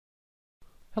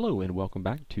Hello and welcome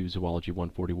back to Zoology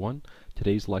 141.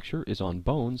 Today's lecture is on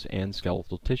bones and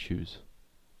skeletal tissues.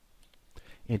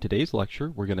 In today's lecture,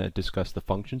 we're going to discuss the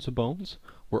functions of bones.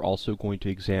 We're also going to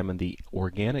examine the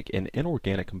organic and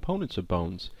inorganic components of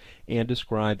bones and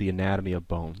describe the anatomy of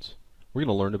bones. We're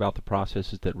going to learn about the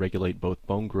processes that regulate both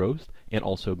bone growth and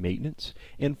also maintenance.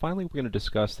 And finally, we're going to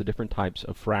discuss the different types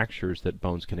of fractures that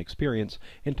bones can experience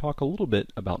and talk a little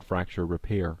bit about fracture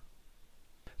repair.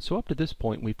 So up to this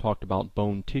point, we've talked about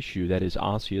bone tissue, that is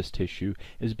osseous tissue,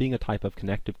 as being a type of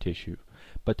connective tissue.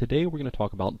 But today we're going to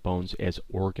talk about bones as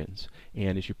organs.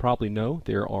 And as you probably know,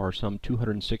 there are some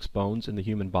 206 bones in the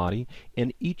human body,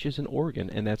 and each is an organ,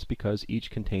 and that's because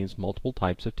each contains multiple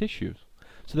types of tissues.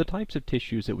 So the types of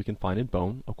tissues that we can find in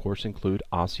bone, of course, include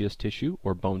osseous tissue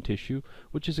or bone tissue,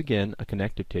 which is again a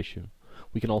connective tissue.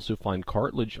 We can also find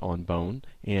cartilage on bone,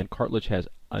 and cartilage has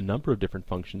a number of different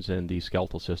functions in the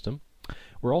skeletal system.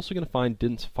 We're also going to find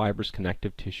dense fibrous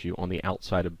connective tissue on the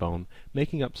outside of bone,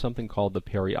 making up something called the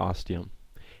periosteum.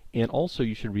 And also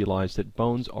you should realize that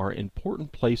bones are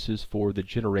important places for the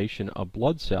generation of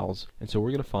blood cells, and so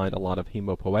we're going to find a lot of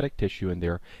hemopoietic tissue in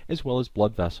there, as well as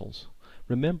blood vessels.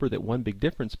 Remember that one big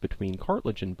difference between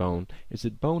cartilage and bone is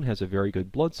that bone has a very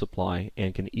good blood supply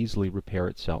and can easily repair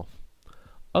itself.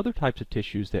 Other types of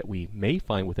tissues that we may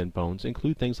find within bones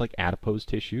include things like adipose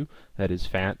tissue, that is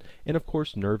fat, and of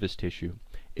course nervous tissue.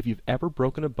 If you've ever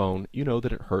broken a bone, you know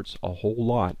that it hurts a whole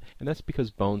lot, and that's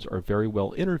because bones are very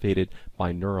well innervated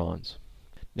by neurons.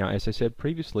 Now, as I said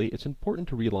previously, it's important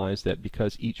to realize that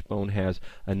because each bone has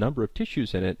a number of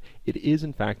tissues in it, it is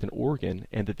in fact an organ,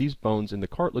 and that these bones and the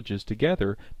cartilages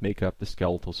together make up the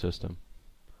skeletal system.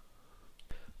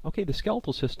 Okay, the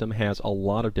skeletal system has a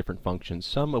lot of different functions,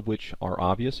 some of which are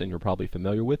obvious and you're probably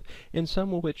familiar with, and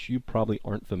some of which you probably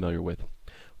aren't familiar with.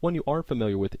 One you are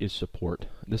familiar with is support.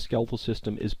 The skeletal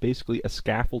system is basically a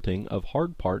scaffolding of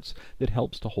hard parts that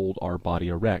helps to hold our body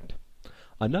erect.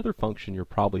 Another function you're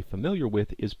probably familiar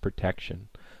with is protection.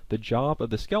 The job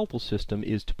of the skeletal system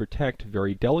is to protect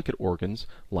very delicate organs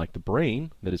like the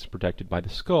brain, that is protected by the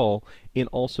skull, and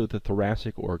also the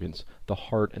thoracic organs, the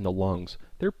heart and the lungs.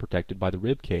 They're protected by the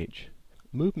rib cage.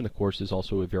 Movement, of course, is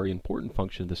also a very important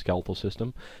function of the skeletal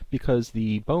system because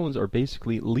the bones are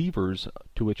basically levers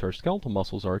to which our skeletal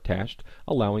muscles are attached,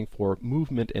 allowing for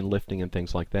movement and lifting and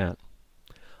things like that.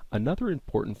 Another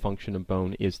important function of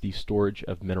bone is the storage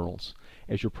of minerals.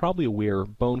 As you're probably aware,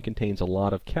 bone contains a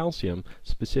lot of calcium,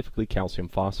 specifically calcium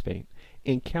phosphate.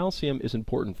 And calcium is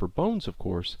important for bones, of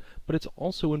course, but it's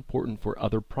also important for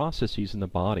other processes in the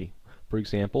body. For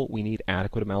example, we need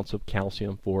adequate amounts of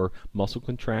calcium for muscle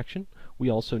contraction. We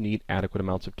also need adequate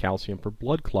amounts of calcium for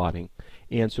blood clotting.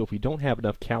 And so if we don't have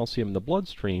enough calcium in the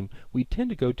bloodstream, we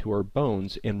tend to go to our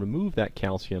bones and remove that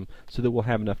calcium so that we'll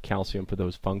have enough calcium for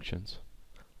those functions.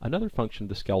 Another function of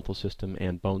the skeletal system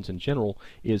and bones in general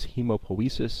is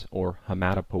hemopoiesis or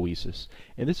hematopoiesis,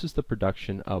 and this is the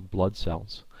production of blood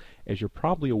cells. As you're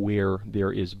probably aware,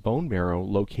 there is bone marrow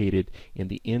located in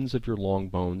the ends of your long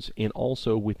bones and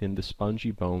also within the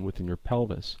spongy bone within your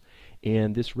pelvis.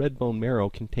 And this red bone marrow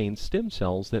contains stem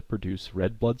cells that produce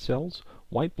red blood cells,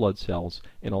 white blood cells,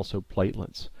 and also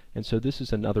platelets. And so this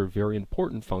is another very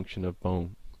important function of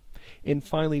bone. And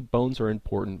finally, bones are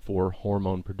important for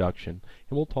hormone production,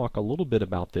 and we'll talk a little bit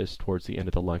about this towards the end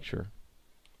of the lecture.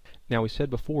 Now, we said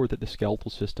before that the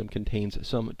skeletal system contains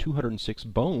some 206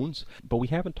 bones, but we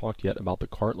haven't talked yet about the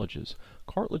cartilages.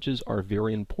 Cartilages are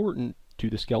very important to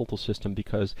the skeletal system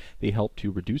because they help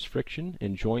to reduce friction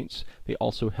in joints. They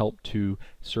also help to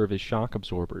serve as shock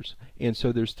absorbers. And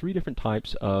so there's three different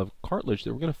types of cartilage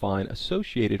that we're going to find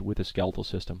associated with the skeletal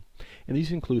system. And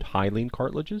these include hyaline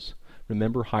cartilages.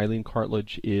 Remember, hyaline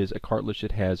cartilage is a cartilage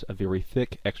that has a very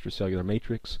thick extracellular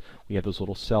matrix. We have those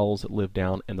little cells that live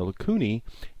down in the lacunae,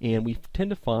 and we tend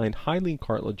to find hyaline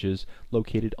cartilages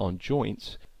located on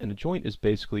joints. And a joint is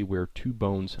basically where two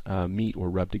bones meet or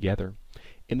rub together.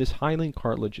 And this hyaline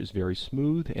cartilage is very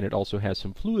smooth, and it also has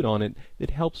some fluid on it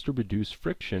that helps to reduce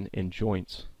friction in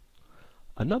joints.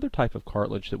 Another type of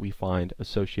cartilage that we find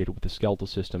associated with the skeletal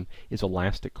system is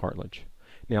elastic cartilage.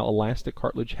 Now, elastic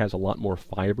cartilage has a lot more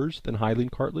fibers than hyaline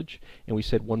cartilage, and we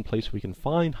said one place we can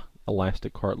find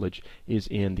elastic cartilage is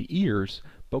in the ears,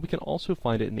 but we can also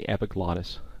find it in the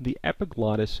epiglottis. The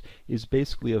epiglottis is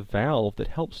basically a valve that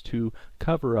helps to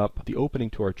cover up the opening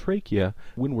to our trachea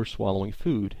when we're swallowing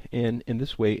food, and in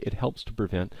this way it helps to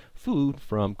prevent food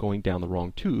from going down the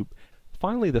wrong tube.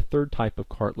 Finally, the third type of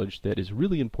cartilage that is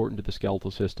really important to the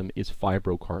skeletal system is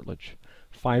fibrocartilage.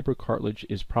 fibrocartilage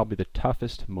is probably the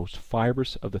toughest, most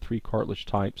fibrous of the three cartilage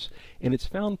types, and it's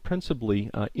found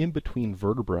principally in between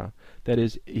vertebrae. That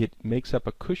is, it makes up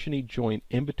a cushiony joint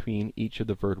in between each of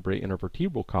the vertebrae in a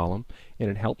vertebral column, and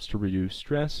it helps to reduce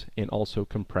stress and also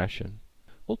compression.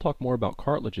 We'll talk more about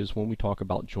cartilages when we talk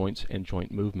about joints and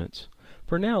joint movements.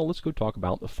 For now, let's go talk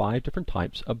about the 5 different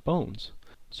types of bones.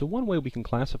 So one way we can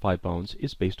classify bones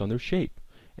is based on their shape.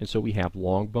 And so we have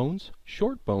long bones,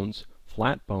 short bones,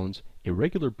 flat bones,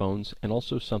 irregular bones, and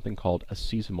also something called a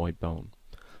sesamoid bone.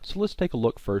 So let's take a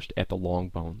look first at the long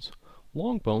bones.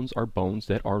 Long bones are bones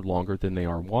that are longer than they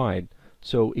are wide.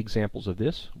 So examples of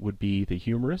this would be the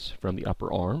humerus from the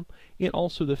upper arm, and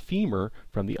also the femur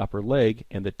from the upper leg,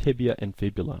 and the tibia and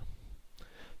fibula.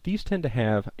 These tend to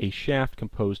have a shaft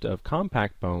composed of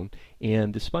compact bone,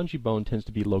 and the spongy bone tends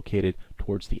to be located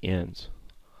towards the ends.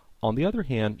 On the other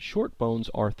hand, short bones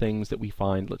are things that we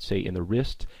find, let's say, in the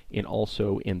wrist and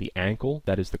also in the ankle,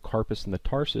 that is the carpus and the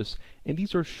tarsus, and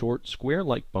these are short,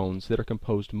 square-like bones that are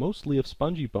composed mostly of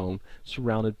spongy bone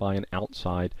surrounded by an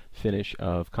outside finish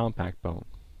of compact bone.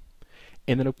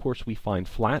 And then, of course, we find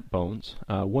flat bones.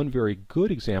 One very good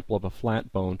example of a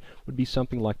flat bone would be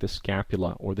something like the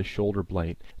scapula or the shoulder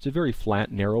blade. It's a very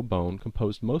flat, narrow bone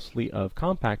composed mostly of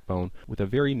compact bone with a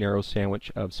very narrow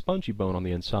sandwich of spongy bone on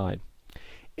the inside.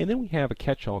 And then we have a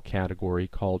catch-all category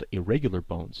called irregular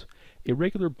bones.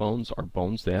 Irregular bones are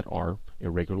bones that are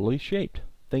irregularly shaped,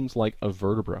 things like a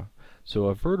vertebra. So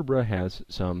a vertebra has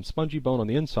some spongy bone on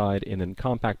the inside and then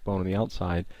compact bone on the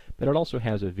outside, but it also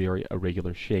has a very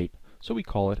irregular shape, so we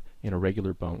call it an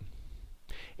irregular bone.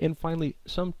 And finally,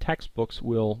 some textbooks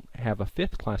will have a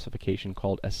 5th classification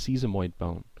called a sesamoid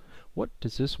bone. What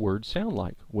does this word sound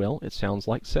like? Well, it sounds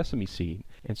like sesame seed.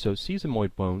 And so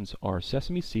sesamoid bones are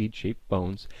sesame seed shaped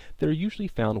bones that are usually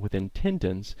found within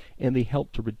tendons, and they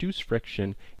help to reduce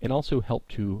friction and also help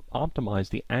to optimize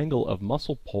the angle of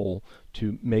muscle pull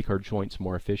to make our joints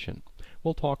more efficient.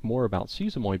 We'll talk more about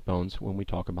sesamoid bones when we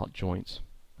talk about joints.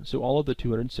 So all of the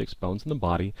 206 bones in the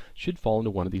body should fall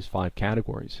into one of these 5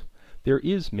 categories. There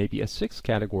is maybe a 6th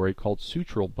category called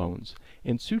sutural bones,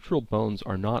 and sutural bones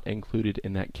are not included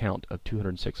in that count of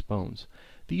 206 bones.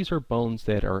 These are bones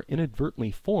that are inadvertently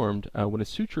formed when a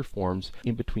suture forms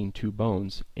in between 2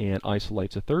 bones and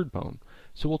isolates a 3rd bone.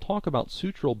 So we'll talk about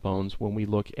sutural bones when we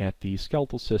look at the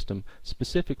skeletal system,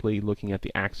 specifically looking at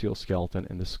the axial skeleton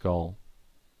and the skull.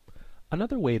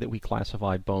 Another way that we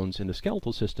classify bones in the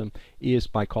skeletal system is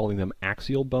by calling them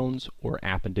axial bones or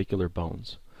appendicular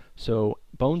bones. So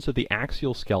bones of the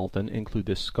axial skeleton include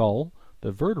the skull,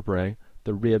 the vertebrae,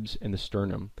 the ribs, and the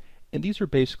sternum. And these are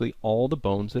basically all the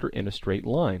bones that are in a straight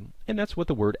line. And that's what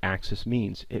the word axis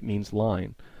means. It means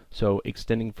line. So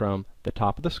extending from the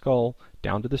top of the skull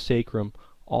down to the sacrum,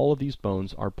 all of these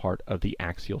bones are part of the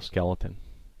axial skeleton.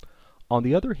 On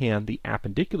the other hand, the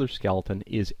appendicular skeleton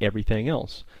is everything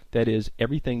else. That is,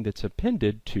 everything that's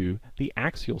appended to the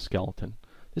axial skeleton.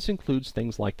 This includes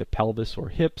things like the pelvis or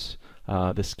hips,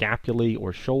 the scapulae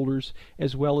or shoulders,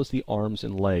 as well as the arms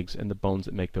and legs and the bones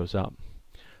that make those up.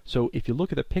 So if you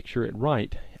look at the picture at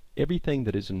right, everything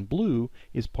that is in blue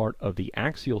is part of the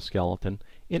axial skeleton,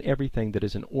 and everything that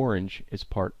is in orange is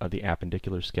part of the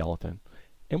appendicular skeleton.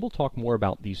 And we'll talk more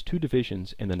about these 2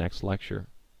 divisions in the next lecture.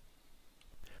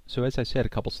 So as I said a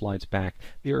couple slides back,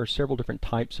 there are several different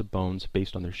types of bones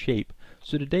based on their shape.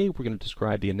 So today we're going to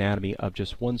describe the anatomy of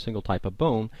just one single type of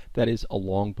bone, that is a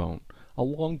long bone. A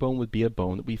long bone would be a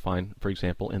bone that we find, for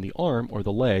example, in the arm or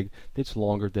the leg that's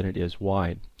longer than it is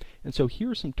wide. And so here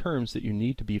are some terms that you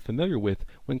need to be familiar with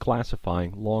when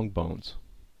classifying long bones.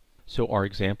 So our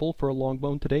example for a long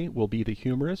bone today will be the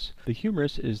humerus. The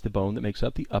humerus is the bone that makes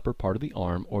up the upper part of the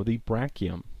arm, or the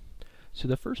brachium. So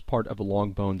the first part of a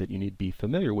long bone that you need to be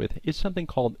familiar with is something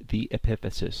called the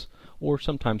epiphysis, or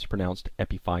sometimes pronounced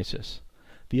epiphysis.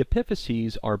 The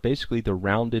epiphyses are basically the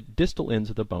rounded distal ends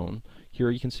of the bone.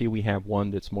 Here you can see we have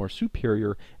one that's more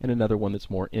superior and another one that's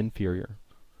more inferior.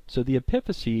 So the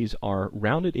epiphyses are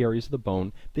rounded areas of the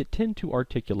bone that tend to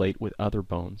articulate with other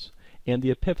bones. And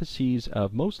the epiphyses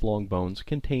of most long bones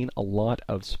contain a lot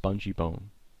of spongy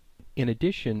bone. In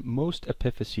addition, most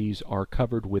epiphyses are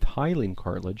covered with hyaline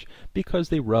cartilage because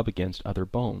they rub against other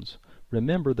bones.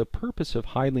 Remember, the purpose of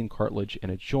hyaline cartilage in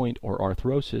a joint or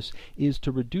arthrosis is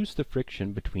to reduce the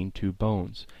friction between 2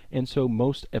 bones, and so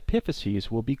most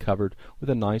epiphyses will be covered with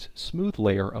a nice smooth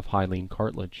layer of hyaline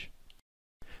cartilage.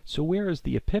 So whereas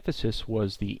the epiphysis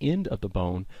was the end of the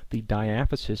bone, the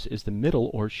diaphysis is the middle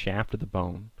or shaft of the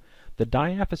bone. The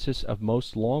diaphysis of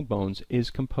most long bones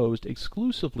is composed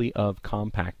exclusively of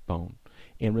compact bone.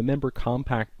 And remember,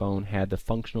 compact bone had the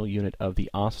functional unit of the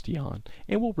osteon,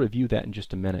 and we'll review that in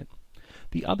just a minute.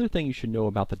 The other thing you should know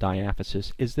about the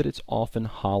diaphysis is that it's often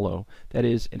hollow. That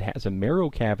is, it has a marrow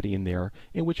cavity in there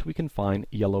in which we can find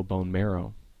yellow bone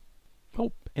marrow.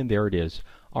 Oh, and there it is.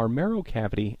 Our marrow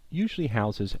cavity usually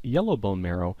houses yellow bone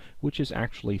marrow, which is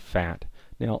actually fat.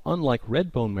 Now, unlike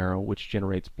red bone marrow, which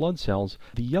generates blood cells,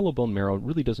 the yellow bone marrow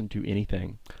really doesn't do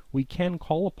anything. We can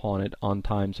call upon it on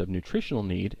times of nutritional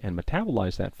need and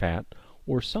metabolize that fat,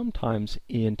 or sometimes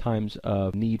in times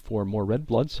of need for more red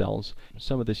blood cells,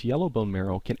 some of this yellow bone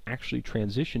marrow can actually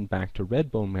transition back to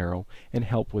red bone marrow and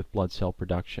help with blood cell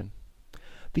production.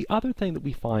 The other thing that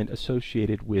we find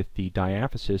associated with the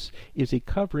diaphysis is a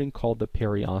covering called the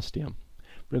periosteum.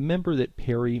 Remember that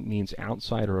peri means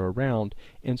outside or around,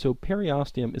 and so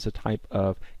periosteum is a type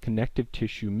of connective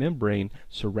tissue membrane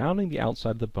surrounding the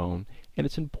outside of the bone, and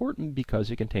it's important because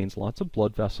it contains lots of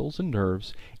blood vessels and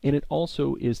nerves, and it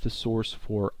also is the source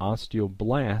for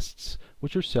osteoblasts,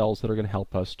 which are cells that are going to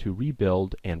help us to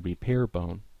rebuild and repair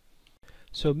bone.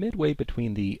 So midway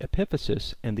between the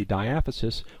epiphysis and the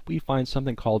diaphysis, we find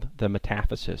something called the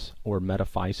metaphysis, or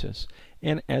metaphysis,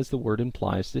 and as the word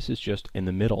implies, this is just in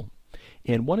the middle.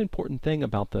 And one important thing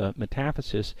about the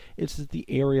metaphysis is the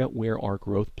area where our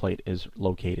growth plate is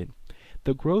located.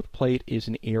 The growth plate is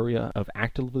an area of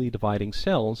actively dividing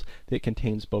cells that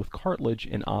contains both cartilage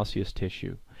and osseous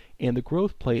tissue. And the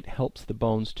growth plate helps the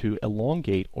bones to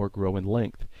elongate or grow in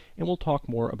length. And we'll talk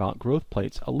more about growth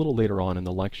plates a little later on in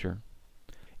the lecture.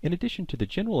 In addition to the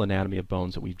general anatomy of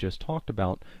bones that we've just talked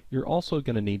about, you're also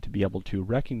going to need to be able to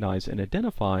recognize and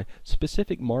identify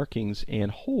specific markings and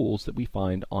holes that we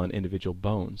find on individual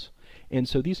bones. And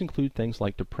so these include things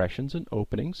like depressions and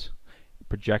openings,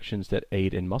 projections that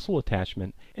aid in muscle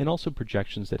attachment, and also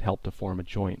projections that help to form a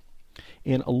joint.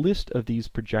 And a list of these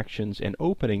projections and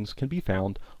openings can be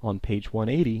found on page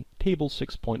 180, table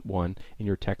 6.1 in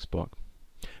your textbook.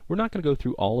 We're not going to go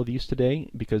through all of these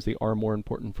today because they are more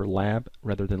important for lab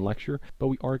rather than lecture, but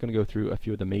we are going to go through a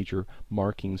few of the major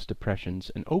markings,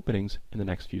 depressions, and openings in the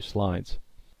next few slides.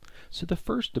 So the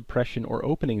first depression or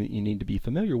opening that you need to be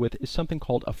familiar with is something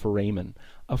called a foramen.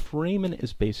 A foramen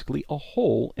is basically a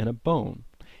hole in a bone.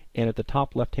 And at the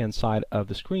top left-hand side of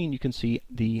the screen, you can see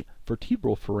the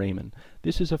vertebral foramen.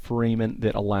 This is a foramen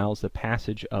that allows the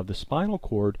passage of the spinal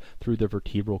cord through the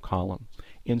vertebral column.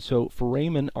 And so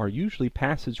foramen are usually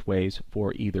passageways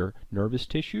for either nervous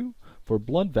tissue, for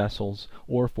blood vessels,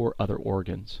 or for other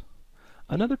organs.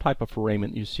 Another type of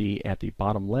foramen you see at the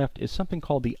bottom left is something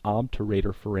called the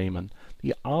obturator foramen.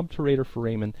 The obturator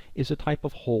foramen is a type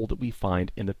of hole that we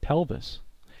find in the pelvis.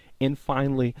 And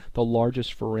finally, the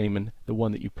largest foramen, the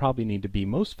one that you probably need to be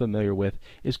most familiar with,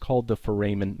 is called the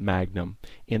foramen magnum.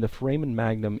 And the foramen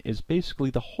magnum is basically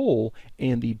the hole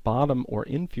in the bottom or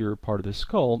inferior part of the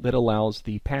skull that allows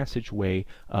the passageway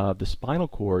of the spinal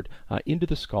cord into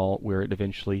the skull where it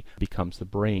eventually becomes the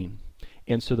brain.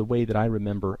 And so the way that I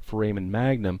remember foramen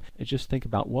magnum is just think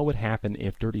about what would happen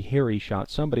if Dirty Harry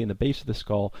shot somebody in the base of the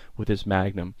skull with his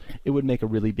magnum. It would make a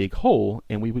really big hole,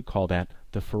 and we would call that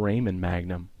the foramen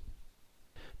magnum.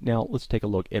 Now let's take a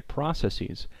look at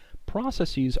processes.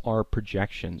 Processes are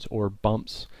projections or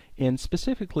bumps, and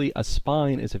specifically a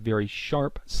spine is a very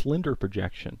sharp, slender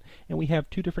projection. And we have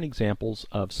two different examples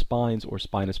of spines or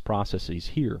spinous processes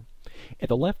here. At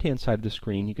the left-hand side of the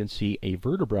screen you can see a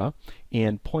vertebra,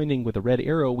 and pointing with a red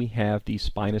arrow we have the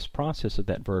spinous process of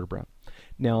that vertebra.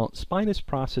 Now, spinous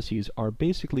processes are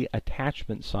basically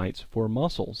attachment sites for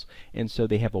muscles, and so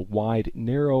they have a wide,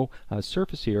 narrow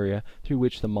surface area through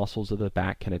which the muscles of the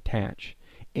back can attach.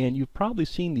 And you've probably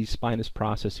seen these spinous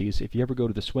processes if you ever go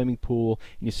to the swimming pool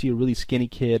and you see a really skinny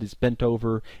kid is bent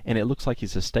over and it looks like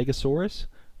he's a stegosaurus.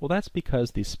 Well, that's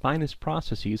because the spinous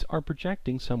processes are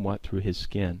projecting somewhat through his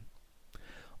skin.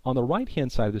 On the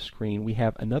right-hand side of the screen, we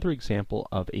have another example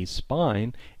of a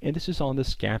spine, and this is on the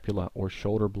scapula or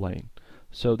shoulder blade.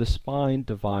 So the spine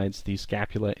divides the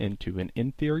scapula into an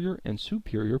inferior and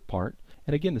superior part,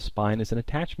 and again the spine is an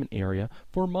attachment area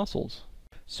for muscles.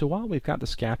 So while we've got the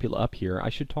scapula up here, I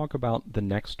should talk about the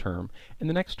next term, and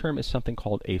the next term is something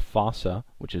called a fossa,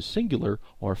 which is singular,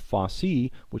 or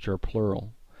fossae, which are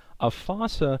plural. A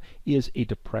fossa is a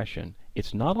depression.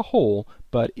 It's not a hole,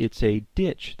 but it's a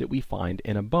ditch that we find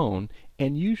in a bone,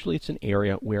 and usually it's an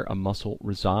area where a muscle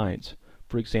resides.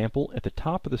 For example, at the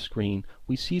top of the screen,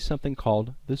 we see something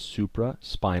called the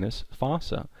supraspinous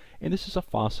fossa. And this is a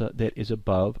fossa that is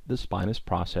above the spinous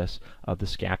process of the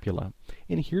scapula.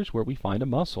 And here's where we find a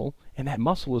muscle, and that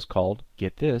muscle is called,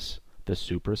 get this, the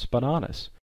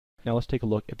supraspinatus. Now let's take a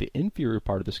look at the inferior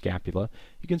part of the scapula.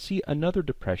 You can see another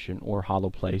depression or hollow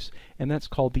place, and that's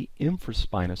called the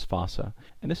infraspinous fossa.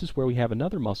 And this is where we have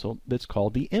another muscle that's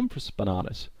called the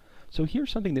infraspinatus. So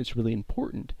here's something that's really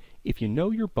important. If you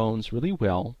know your bones really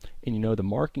well and you know the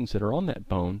markings that are on that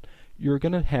bone, you're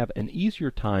going to have an easier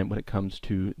time when it comes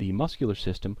to the muscular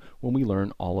system when we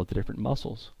learn all of the different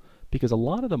muscles. Because a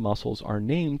lot of the muscles are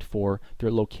named for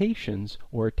their locations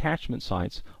or attachment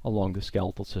sites along the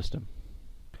skeletal system.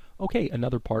 Okay,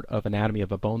 another part of anatomy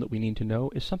of a bone that we need to know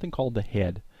is something called the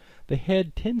head. The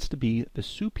head tends to be the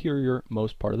superior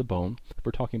most part of the bone. If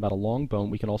we're talking about a long bone,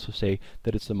 we can also say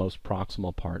that it's the most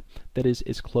proximal part. That is,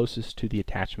 it's closest to the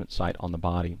attachment site on the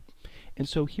body. And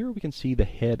so here we can see the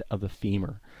head of the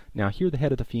femur. Now here the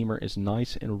head of the femur is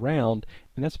nice and round,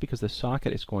 and that's because the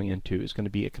socket it's going into is going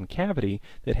to be a concavity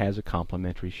that has a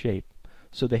complementary shape.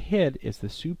 So the head is the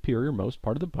superior most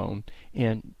part of the bone,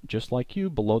 and just like you,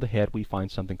 below the head we find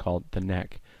something called the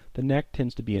neck. The neck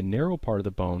tends to be a narrow part of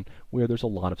the bone where there's a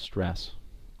lot of stress.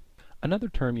 Another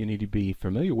term you need to be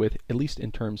familiar with, at least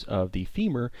in terms of the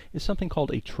femur, is something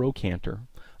called a trochanter.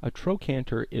 A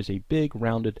trochanter is a big,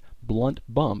 rounded, blunt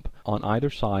bump on either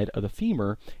side of the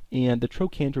femur, and the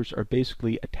trochanters are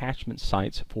basically attachment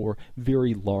sites for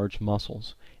very large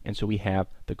muscles. And so we have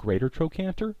the greater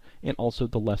trochanter and also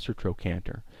the lesser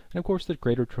trochanter. And of course the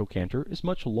greater trochanter is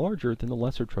much larger than the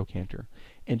lesser trochanter.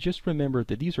 And just remember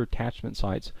that these are attachment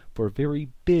sites for very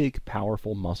big,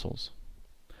 powerful muscles.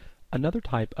 Another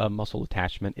type of muscle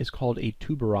attachment is called a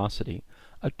tuberosity.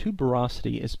 A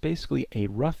tuberosity is basically a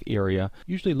rough area,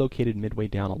 usually located midway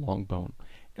down a long bone.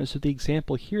 And so the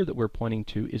example here that we're pointing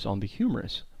to is on the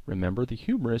humerus. Remember, the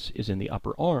humerus is in the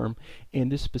upper arm,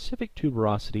 and this specific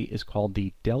tuberosity is called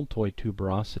the deltoid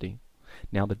tuberosity.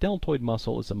 Now, the deltoid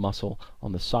muscle is a muscle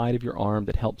on the side of your arm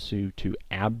that helps you to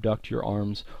abduct your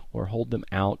arms or hold them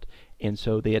out, and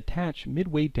so they attach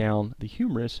midway down the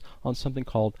humerus on something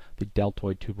called the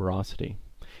deltoid tuberosity.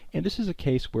 And this is a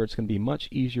case where it's going to be much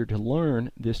easier to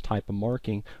learn this type of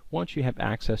marking once you have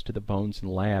access to the bones in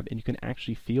the lab and you can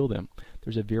actually feel them.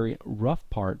 There's a very rough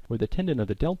part where the tendon of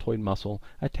the deltoid muscle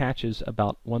attaches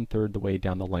about 1/3 the way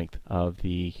down the length of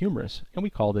the humerus, and we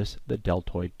call this the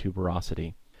deltoid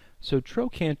tuberosity. So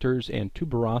trochanters and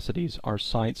tuberosities are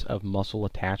sites of muscle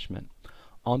attachment.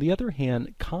 On the other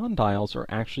hand, condyles are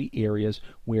actually areas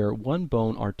where one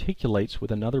bone articulates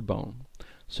with another bone.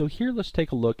 So here let's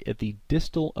take a look at the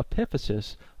distal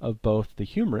epiphysis of both the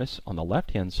humerus on the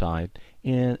left-hand side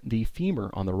and the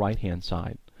femur on the right-hand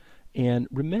side. And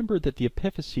remember that the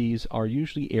epiphyses are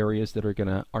usually areas that are going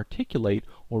to articulate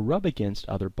or rub against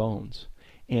other bones.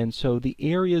 And so the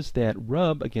areas that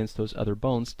rub against those other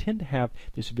bones tend to have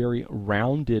this very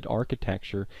rounded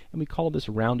architecture, and we call this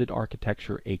rounded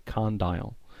architecture a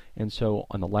condyle. And so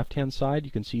on the left-hand side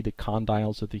you can see the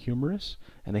condyles of the humerus,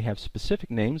 and they have specific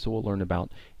names that we'll learn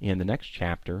about in the next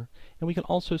chapter. And we can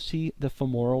also see the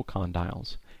femoral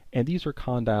condyles, and these are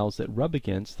condyles that rub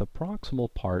against the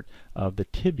proximal part of the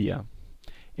tibia.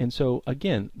 And so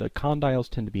again, the condyles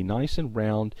tend to be nice and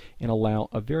round and allow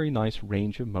a very nice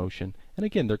range of motion, and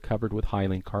again they're covered with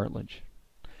hyaline cartilage.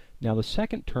 Now the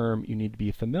second term you need to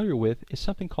be familiar with is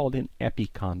something called an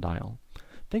epicondyle.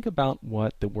 Think about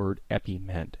what the word epi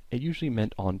meant. It usually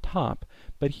meant on top,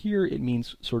 but here it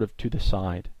means sort of to the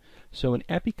side. So an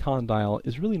epicondyle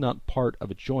is really not part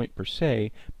of a joint per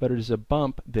se, but it is a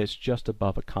bump that's just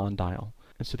above a condyle.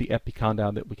 And so the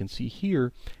epicondyle that we can see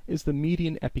here is the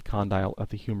median epicondyle of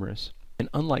the humerus. And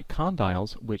unlike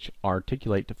condyles, which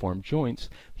articulate to form joints,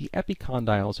 the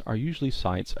epicondyles are usually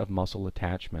sites of muscle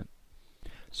attachment.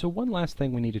 So one last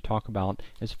thing we need to talk about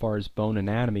as far as bone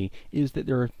anatomy is that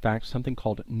there are in fact something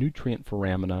called nutrient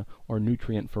foramina or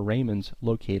nutrient foramens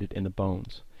located in the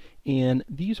bones. And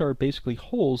these are basically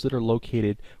holes that are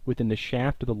located within the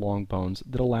shaft of the long bones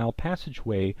that allow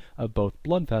passageway of both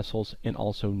blood vessels and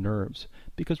also nerves.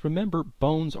 Because remember,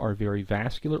 bones are very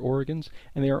vascular organs,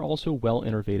 and they are also well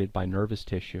innervated by nervous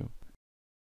tissue.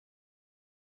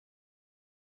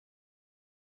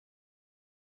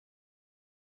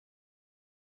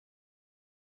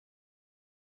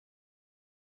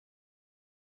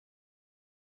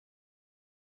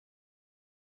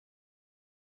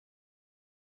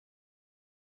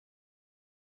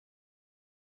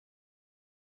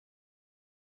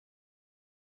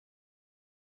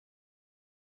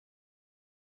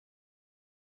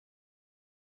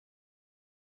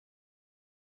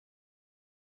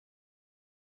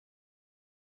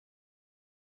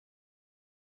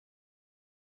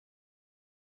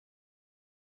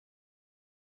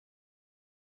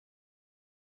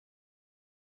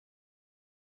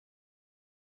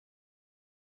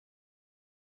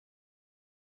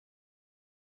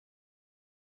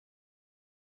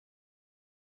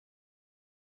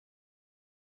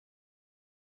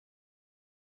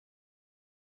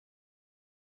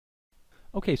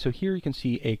 Okay, so here you can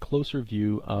see a closer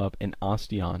view of an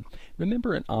osteon.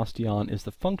 Remember, an osteon is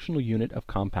the functional unit of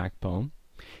compact bone.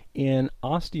 And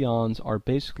osteons are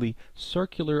basically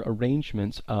circular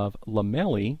arrangements of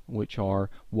lamellae, which are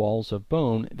walls of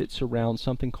bone that surround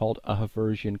something called a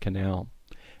Haversian canal.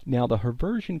 Now, the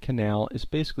Haversian canal is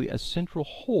basically a central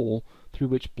hole through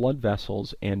which blood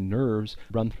vessels and nerves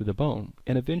run through the bone.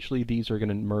 And eventually these are going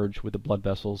to merge with the blood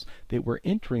vessels that were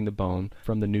entering the bone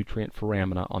from the nutrient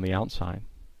foramina on the outside.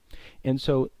 And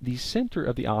so the center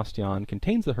of the osteon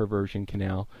contains the Haversian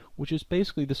canal, which is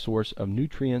basically the source of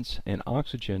nutrients and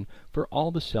oxygen for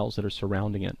all the cells that are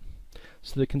surrounding it.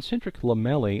 So the concentric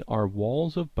lamellae are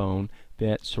walls of bone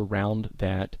that surround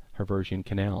that Haversian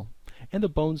canal. And the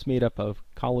bone's made up of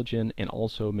collagen and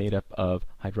also made up of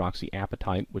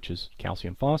hydroxyapatite, which is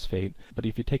calcium phosphate. But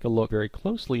if you take a look very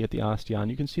closely at the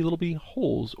osteon, you can see little bitty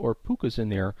holes or pucas in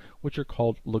there, which are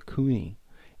called lacunae.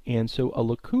 And so a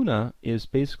lacuna is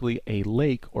basically a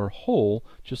lake or hole,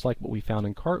 just like what we found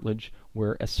in cartilage,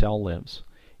 where a cell lives.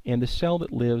 And the cell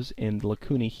that lives in the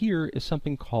lacunae here is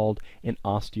something called an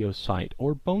osteocyte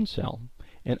or bone cell.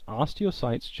 An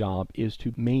osteocyte's job is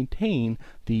to maintain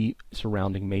the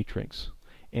surrounding matrix.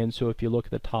 And so if you look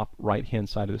at the top right-hand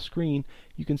side of the screen,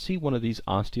 you can see one of these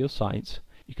osteocytes.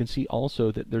 You can see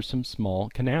also that there's some small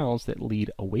canals that lead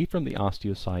away from the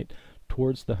osteocyte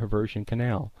towards the Haversian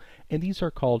canal. And these are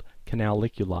called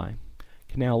canaliculi.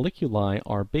 Canaliculi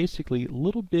are basically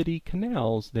little bitty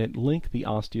canals that link the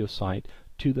osteocyte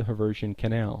to the Haversian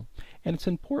canal. And it's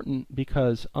important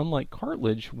because unlike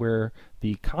cartilage, where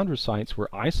the chondrocytes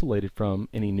were isolated from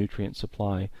any nutrient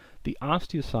supply, the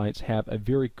osteocytes have a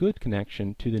very good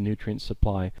connection to the nutrient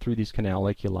supply through these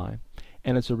canaliculi.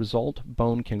 And as a result,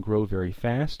 bone can grow very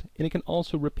fast, and it can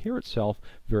also repair itself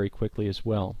very quickly as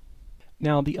well.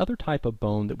 Now, the other type of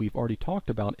bone that we've already talked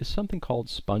about is something called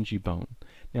spongy bone.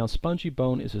 Now, spongy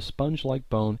bone is a sponge-like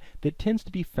bone that tends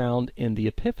to be found in the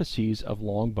epiphyses of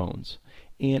long bones,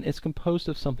 and it's composed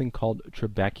of something called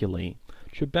trabeculae.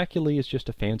 Trabeculae is just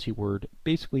a fancy word,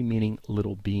 basically meaning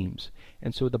little beams.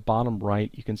 And so at the bottom right,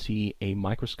 you can see a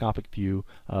microscopic view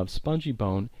of spongy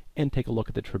bone, and take a look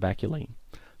at the trabeculae.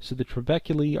 So the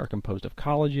trabeculae are composed of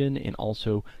collagen and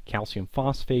also calcium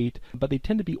phosphate, but they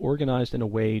tend to be organized in a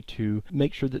way to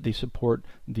make sure that they support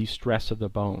the stress of the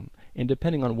bone. And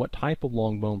depending on what type of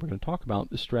long bone we're going to talk about,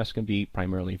 the stress can be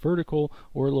primarily vertical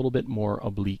or a little bit more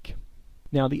oblique.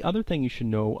 Now, the other thing you should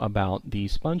know about the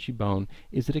spongy bone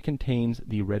is that it contains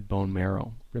the red bone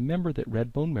marrow. Remember that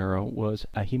red bone marrow was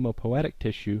a hemopoietic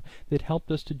tissue that helped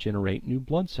us to generate new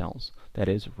blood cells. That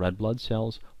is, red blood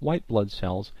cells, white blood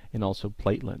cells, and also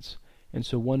platelets. And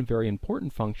so one very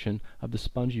important function of the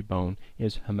spongy bone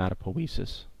is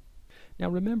hematopoiesis. Now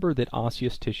remember that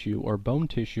osseous tissue or bone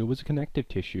tissue was a connective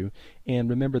tissue, and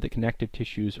remember that connective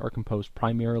tissues are composed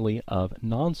primarily of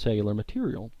non-cellular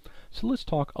material. So let's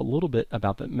talk a little bit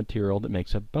about the material that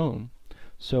makes up bone.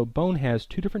 So bone has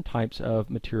two different types of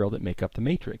material that make up the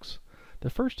matrix. The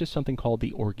first is something called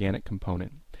the organic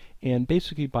component. And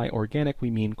basically by organic we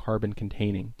mean carbon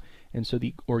containing. And so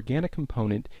the organic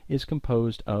component is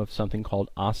composed of something called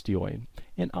osteoid.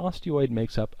 And osteoid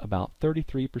makes up about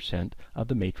 33% of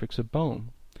the matrix of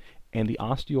bone. And the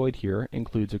osteoid here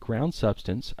includes a ground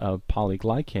substance of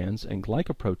polyglycans and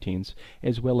glycoproteins,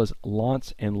 as well as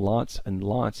lots and lots and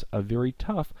lots of very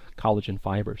tough collagen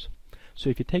fibers. So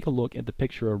if you take a look at the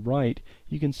picture on right,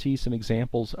 you can see some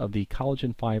examples of the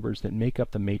collagen fibers that make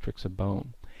up the matrix of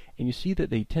bone. And you see that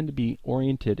they tend to be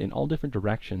oriented in all different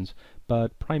directions,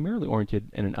 but primarily oriented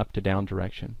in an up to down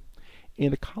direction.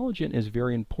 And the collagen is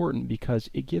very important because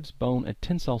it gives bone a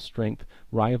tensile strength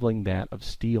rivaling that of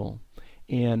steel.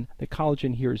 And the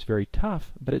collagen here is very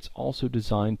tough, but it's also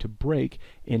designed to break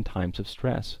in times of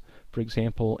stress. For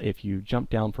example, if you jump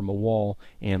down from a wall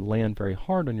and land very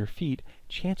hard on your feet,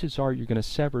 chances are you're going to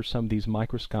sever some of these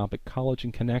microscopic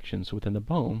collagen connections within the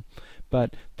bone,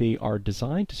 but they are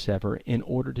designed to sever in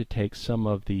order to take some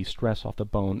of the stress off the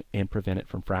bone and prevent it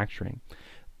from fracturing.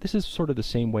 This is sort of the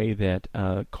same way that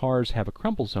cars have a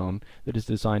crumple zone that is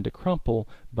designed to crumple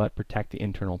but protect the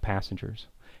internal passengers.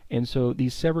 And so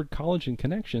these severed collagen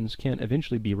connections can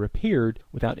eventually be repaired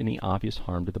without any obvious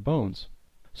harm to the bones.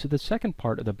 So the second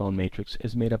part of the bone matrix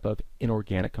is made up of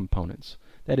inorganic components.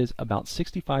 That is, about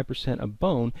 65% of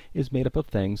bone is made up of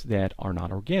things that are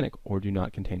not organic or do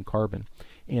not contain carbon.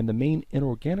 And the main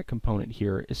inorganic component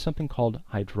here is something called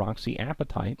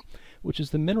hydroxyapatite, which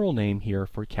is the mineral name here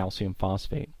for calcium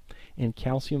phosphate. And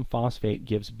calcium phosphate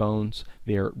gives bones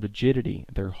their rigidity,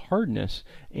 their hardness,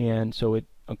 and so it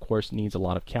of course needs a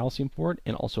lot of calcium for it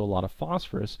and also a lot of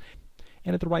phosphorus.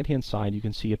 And at the right hand side you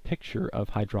can see a picture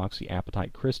of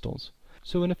hydroxyapatite crystals.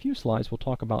 So in a few slides we'll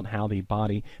talk about how the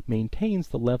body maintains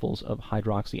the levels of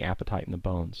hydroxyapatite in the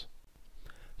bones.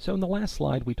 So in the last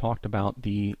slide we talked about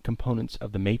the components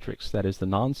of the matrix, that is the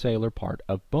non-cellular part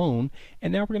of bone,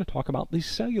 and now we're going to talk about the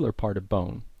cellular part of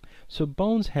bone. So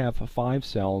bones have 5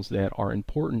 cells that are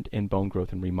important in bone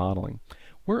growth and remodeling.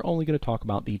 We're only going to talk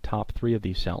about the top 3 of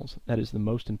these cells, that is the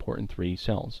most important 3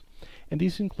 cells. And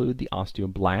these include the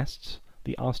osteoblasts,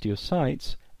 the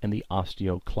osteocytes, and the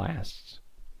osteoclasts.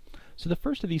 So the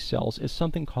first of these cells is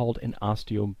something called an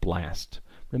osteoblast.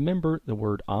 Remember, the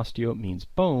word osteo means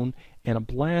bone, and a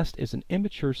blast is an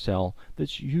immature cell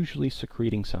that's usually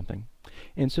secreting something.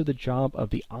 And so the job of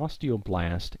the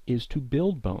osteoblast is to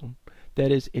build bone.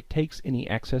 That is, it takes any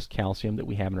excess calcium that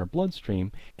we have in our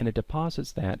bloodstream and it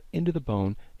deposits that into the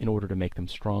bone in order to make them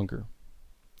stronger.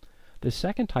 The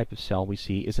second type of cell we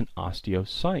see is an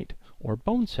osteocyte, or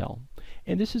bone cell.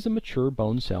 And this is a mature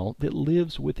bone cell that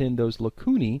lives within those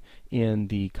lacunae in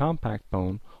the compact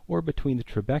bone or between the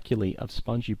trabeculae of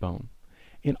spongy bone.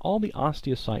 And all the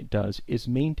osteocyte does is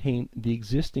maintain the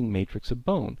existing matrix of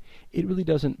bone. It really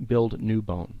doesn't build new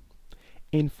bone.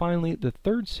 And finally, the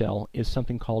third cell is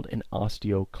something called an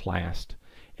osteoclast.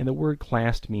 And the word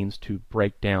clast means to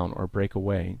break down or break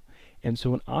away. And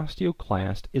so an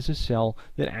osteoclast is a cell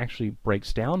that actually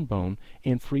breaks down bone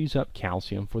and frees up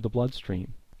calcium for the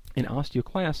bloodstream. And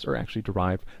osteoclasts are actually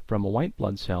derived from a white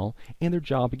blood cell, and their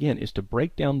job again is to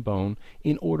break down bone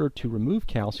in order to remove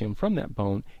calcium from that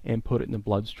bone and put it in the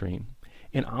bloodstream.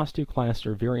 And osteoclasts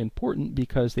are very important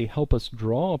because they help us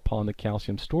draw upon the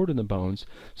calcium stored in the bones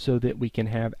so that we can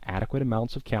have adequate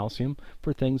amounts of calcium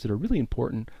for things that are really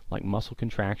important like muscle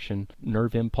contraction,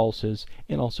 nerve impulses,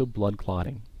 and also blood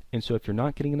clotting. And so if you're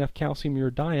not getting enough calcium in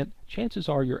your diet, chances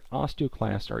are your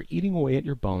osteoclasts are eating away at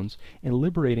your bones and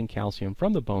liberating calcium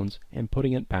from the bones and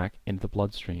putting it back into the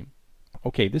bloodstream.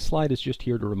 Okay, this slide is just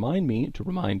here to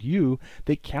remind you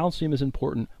that calcium is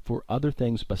important for other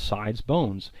things besides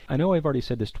bones. I know I've already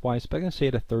said this twice, but I'm going to say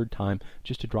it a third time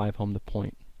just to drive home the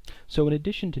point. So in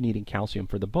addition to needing calcium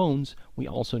for the bones, we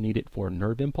also need it for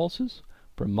nerve impulses,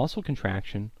 for muscle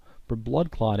contraction, for blood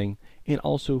clotting, and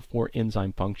also for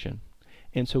enzyme function.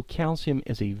 And so calcium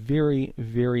is a very,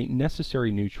 very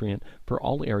necessary nutrient for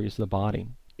all areas of the body.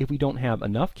 If we don't have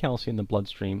enough calcium in the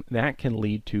bloodstream, that can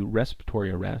lead to respiratory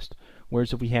arrest.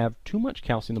 Whereas if we have too much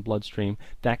calcium in the bloodstream,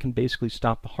 that can basically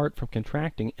stop the heart from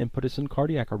contracting and put us in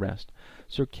cardiac arrest.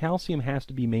 So calcium has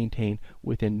to be maintained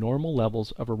within normal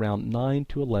levels of around 9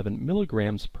 to 11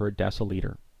 milligrams per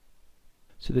deciliter.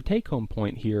 So the take-home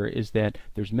point here is that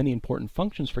there's many important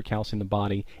functions for calcium in the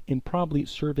body, and probably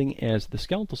serving as the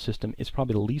skeletal system is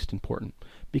probably the least important.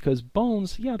 Because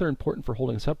bones, yeah, they're important for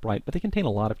holding us upright, but they contain a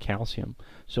lot of calcium.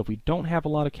 So if we don't have a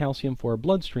lot of calcium for our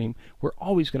bloodstream, we're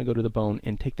always going to go to the bone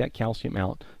and take that calcium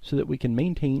out so that we can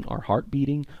maintain our heart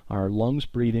beating, our lungs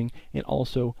breathing, and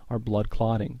also our blood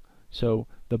clotting. So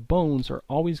the bones are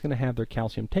always going to have their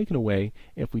calcium taken away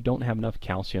if we don't have enough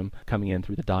calcium coming in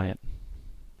through the diet.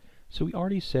 So we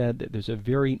already said that there's a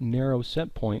very narrow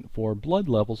set point for blood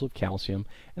levels of calcium,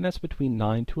 and that's between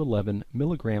 9 to 11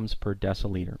 milligrams per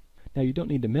deciliter. Now you don't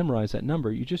need to memorize that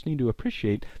number, you just need to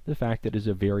appreciate the fact that it is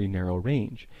a very narrow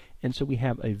range. And so we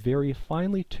have a very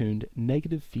finely tuned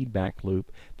negative feedback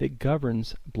loop that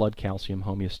governs blood calcium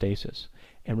homeostasis.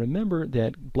 And remember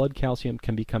that blood calcium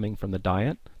can be coming from the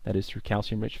diet, that is through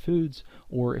calcium-rich foods,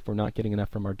 or if we're not getting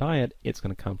enough from our diet, it's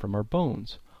going to come from our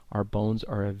bones. Our bones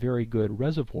are a very good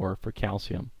reservoir for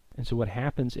calcium. And so what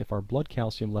happens if our blood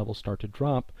calcium levels start to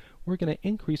drop, we're going to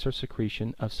increase our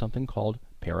secretion of something called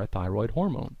parathyroid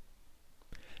hormone.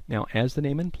 Now, as the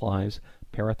name implies,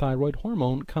 parathyroid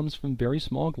hormone comes from very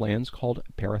small glands called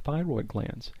parathyroid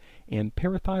glands. And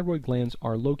parathyroid glands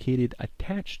are located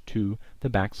attached to the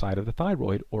backside of the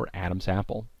thyroid, or Adam's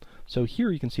apple. So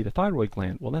here you can see the thyroid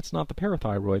gland. Well, that's not the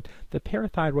parathyroid. The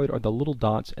parathyroid are the little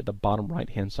dots at the bottom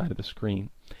right-hand side of the screen.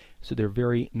 So they're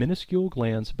very minuscule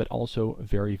glands, but also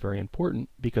very, very important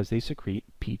because they secrete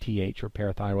PTH, or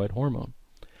parathyroid hormone.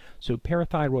 So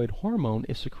parathyroid hormone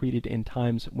is secreted in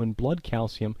times when blood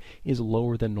calcium is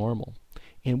lower than normal.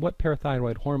 And what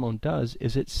parathyroid hormone does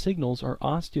is it signals our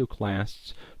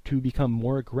osteoclasts to become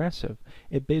more aggressive.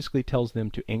 It basically tells them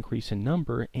to increase in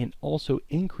number and also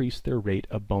increase their rate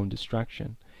of bone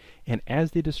destruction. And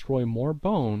as they destroy more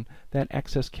bone, that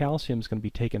excess calcium is going to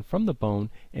be taken from the bone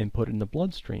and put in the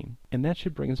bloodstream. And that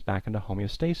should bring us back into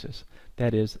homeostasis.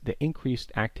 That is, the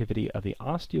increased activity of the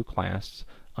osteoclasts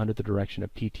under the direction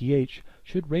of PTH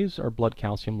should raise our blood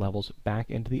calcium levels back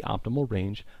into the optimal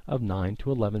range of 9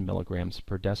 to 11 milligrams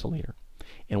per deciliter.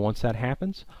 And once that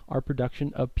happens, our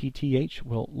production of PTH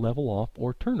will level off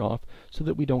or turn off so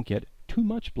that we don't get too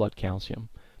much blood calcium.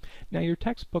 Now, your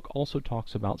textbook also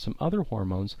talks about some other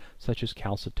hormones, such as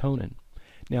calcitonin.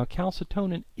 Now,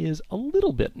 calcitonin is a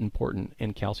little bit important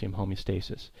in calcium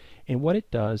homeostasis, and what it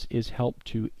does is help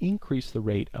to increase the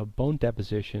rate of bone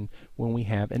deposition when we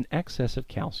have an excess of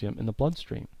calcium in the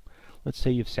bloodstream. Let's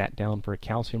say you've sat down for a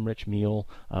calcium-rich meal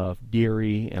of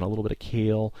dairy and a little bit of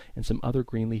kale and some other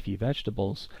green leafy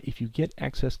vegetables. If you get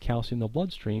excess calcium in the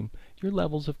bloodstream, your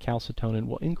levels of calcitonin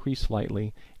will increase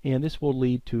slightly, and this will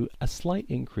lead to a slight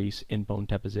increase in bone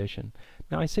deposition.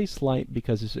 Now, I say slight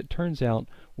because, as it turns out,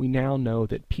 we now know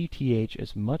that PTH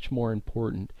is much more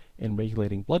important in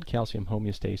regulating blood calcium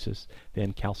homeostasis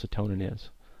than calcitonin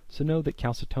is. So know that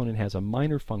calcitonin has a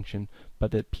minor function,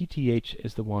 but that PTH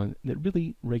is the one that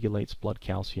really regulates blood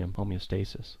calcium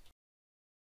homeostasis.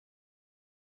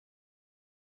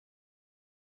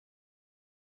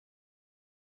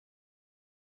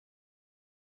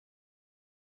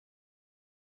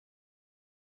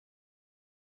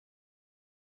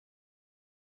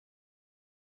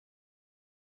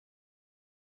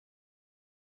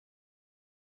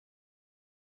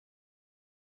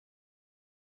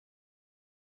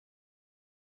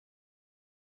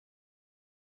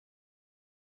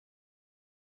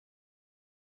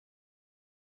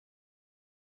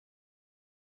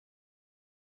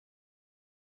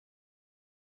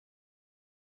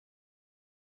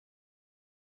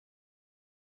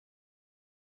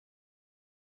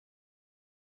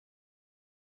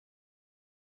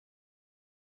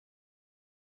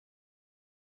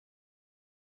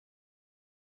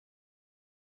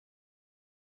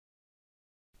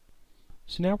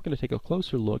 So now we're going to take a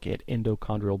closer look at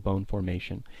endochondral bone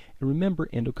formation. And remember,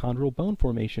 endochondral bone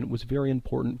formation was very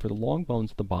important for the long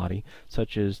bones of the body,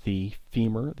 such as the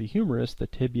femur, the humerus, the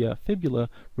tibia, fibula,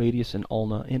 radius, and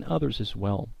ulna, and others as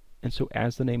well. And so,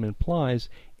 as the name implies,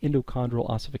 endochondral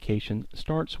ossification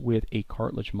starts with a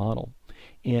cartilage model.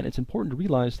 And it's important to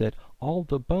realize that all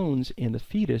the bones in the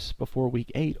fetus before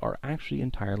week 8 are actually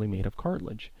entirely made of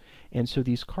cartilage. And so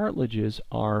these cartilages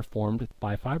are formed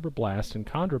by fibroblasts and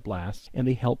chondroblasts, and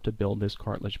they help to build this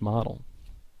cartilage model.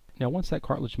 Now, once that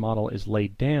cartilage model is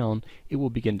laid down, it will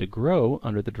begin to grow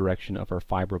under the direction of our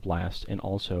fibroblasts and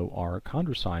also our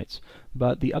chondrocytes.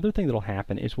 But the other thing that will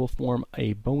happen is we'll form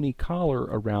a bony collar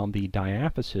around the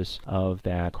diaphysis of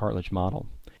that cartilage model.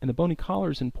 And the bony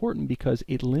collar is important because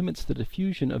it limits the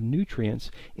diffusion of nutrients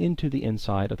into the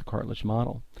inside of the cartilage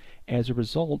model. As a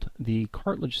result, the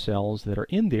cartilage cells that are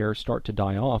in there start to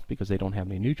die off because they don't have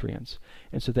any nutrients.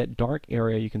 And so that dark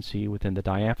area you can see within the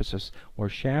diaphysis or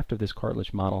shaft of this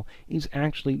cartilage model is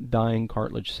actually dying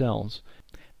cartilage cells.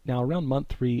 Now, around month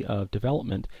 3 of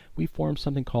development, we form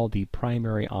something called the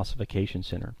primary ossification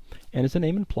center. And as the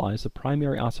name implies, the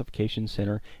primary ossification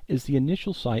center is the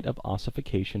initial site of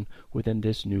ossification within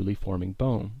this newly forming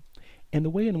bone. And the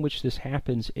way in which this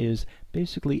happens is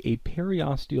basically a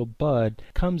periosteal bud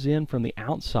comes in from the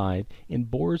outside and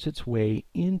bores its way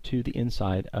into the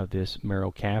inside of this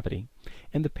marrow cavity.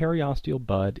 And the periosteal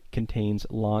bud contains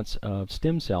lots of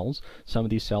stem cells. Some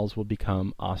of these cells will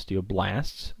become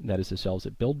osteoblasts, that is the cells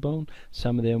that build bone.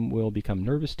 Some of them will become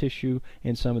nervous tissue,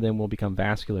 and some of them will become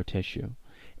vascular tissue.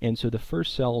 And so the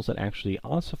first cells that actually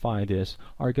ossify this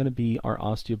are going to be our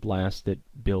osteoblasts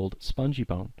that build spongy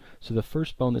bone. So the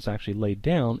first bone that's actually laid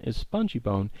down is spongy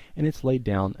bone, and it's laid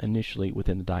down initially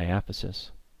within the diaphysis.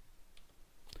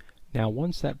 Now,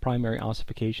 once that primary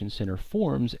ossification center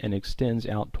forms and extends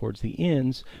out towards the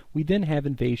ends, we then have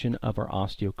invasion of our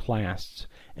osteoclasts.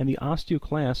 And the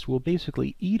osteoclasts will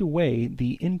basically eat away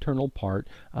the internal part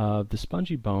of the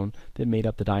spongy bone that made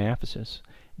up the diaphysis.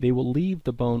 They will leave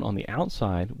the bone on the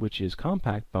outside, which is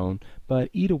compact bone, but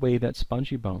eat away that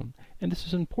spongy bone. And this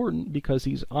is important because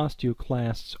these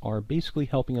osteoclasts are basically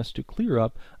helping us to clear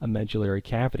up a medullary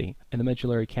cavity. And the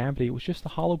medullary cavity was just the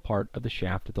hollow part of the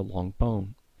shaft of the long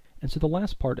bone. And so the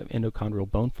last part of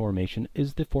endochondral bone formation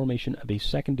is the formation of a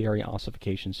secondary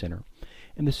ossification center.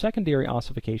 And the secondary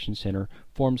ossification center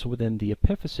forms within the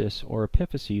epiphysis or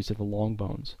epiphyses of the long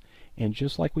bones. And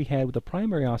just like we had with the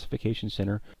primary ossification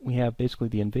center, we have basically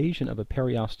the invasion of a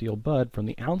periosteal bud from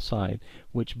the outside,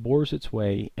 which bores its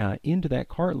way into that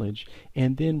cartilage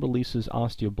and then releases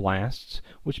osteoblasts,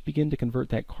 which begin to convert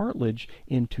that cartilage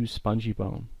into spongy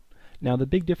bone. Now, the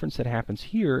big difference that happens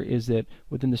here is that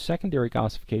within the secondary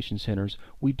ossification centers,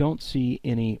 we don't see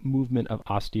any movement of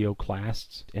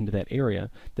osteoclasts into that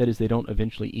area. That is, they don't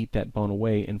eventually eat that bone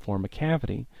away and form a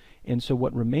cavity. And so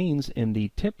what remains in the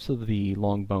tips of the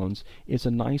long bones is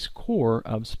a nice core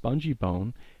of spongy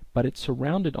bone, but it's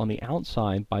surrounded on the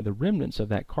outside by the remnants of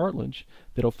that cartilage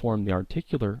that will form the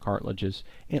articular cartilages,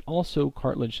 and also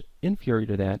cartilage inferior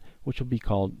to that, which will be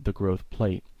called the growth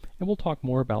plate. and we'll talk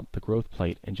more about the growth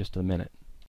plate in just a minute.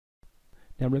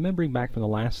 Now, remembering back from the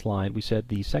last slide, we said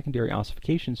the secondary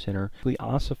ossification center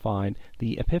ossified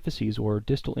the epiphyses or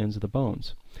distal ends of the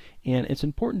bones. And it's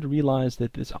important to realize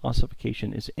that this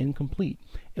ossification is incomplete.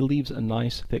 It leaves a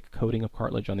nice thick coating of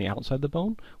cartilage on the outside of the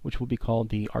bone, which will be called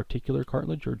the articular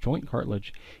cartilage or joint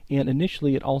cartilage. And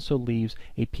initially it also leaves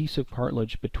a piece of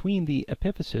cartilage between the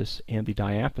epiphysis and the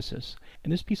diaphysis.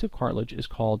 And this piece of cartilage is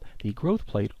called the growth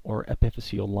plate or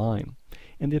epiphyseal line.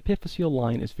 And the epiphyseal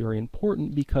line is very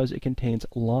important because it contains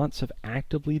lots of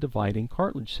actively dividing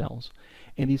cartilage cells.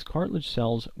 And these cartilage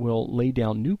cells will lay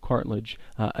down new cartilage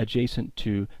adjacent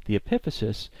to the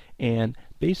epiphysis, and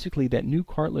basically that new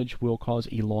cartilage will cause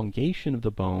elongation of the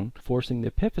bone, forcing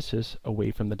the epiphysis away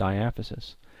from the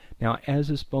diaphysis. Now, as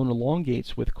this bone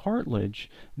elongates with cartilage,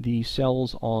 the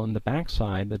cells on the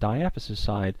backside, the diaphysis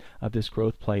side of this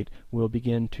growth plate, will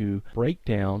begin to break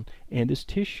down, and this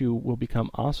tissue will become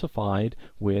ossified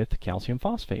with calcium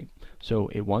phosphate. So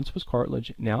it once was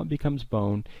cartilage, now it becomes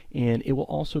bone, and it will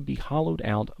also be hollowed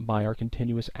out by our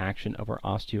continuous action of our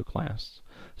osteoclasts.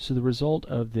 So the result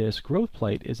of this growth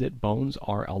plate is that bones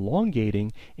are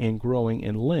elongating and growing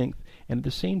in length, and at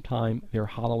the same time they're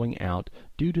hollowing out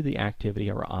due to the activity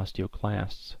of our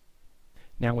osteoclasts.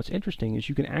 Now, what's interesting is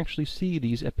you can actually see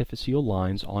these epiphyseal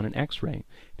lines on an X-ray.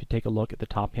 If you take a look at the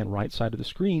top-hand right side of the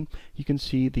screen, you can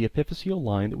see the epiphyseal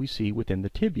line that we see within the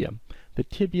tibia. The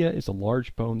tibia is a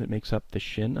large bone that makes up the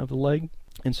shin of the leg,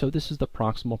 and so this is the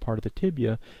proximal part of the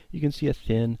tibia. You can see a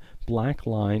thin black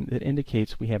line that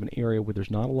indicates we have an area where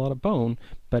there's not a lot of bone,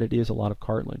 but it is a lot of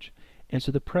cartilage. And so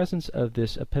the presence of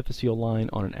this epiphyseal line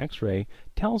on an X-ray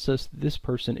tells us that this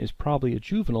person is probably a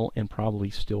juvenile and probably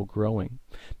still growing.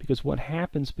 Because what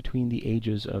happens between the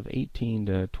ages of 18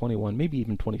 to 21, maybe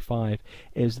even 25,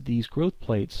 is these growth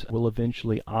plates will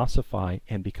eventually ossify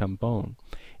and become bone.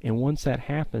 And once that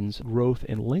happens, growth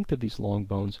and length of these long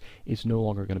bones is no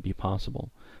longer going to be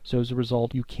possible. So as a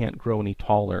result, you can't grow any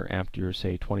taller after you're,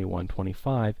 say, 21,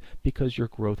 25, because your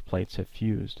growth plates have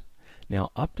fused. Now,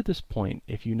 up to this point,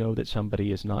 if you know that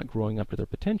somebody is not growing up to their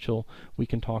potential, we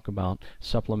can talk about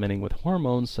supplementing with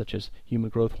hormones such as human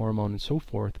growth hormone and so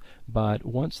forth. But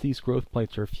once these growth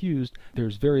plates are fused,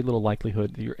 there's very little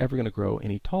likelihood that you're ever going to grow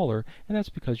any taller, and that's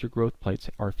because your growth plates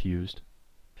are fused.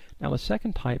 Now, the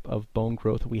second type of bone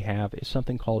growth we have is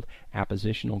something called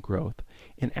appositional growth.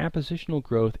 And appositional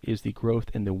growth is the growth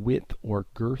in the width or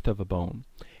girth of a bone.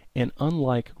 And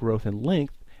unlike growth in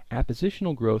length,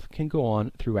 appositional growth can go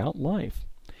on throughout life.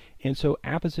 And so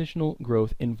appositional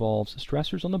growth involves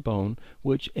stressors on the bone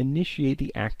which initiate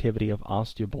the activity of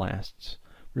osteoblasts.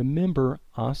 Remember,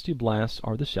 osteoblasts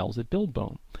are the cells that build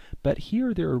bone, but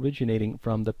here they're originating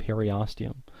from the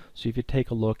periosteum. So if you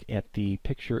take a look at the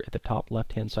picture at the top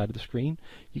left-hand side of the screen,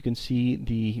 you can see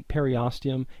the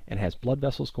periosteum, and has blood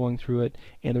vessels going through it,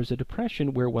 and there's a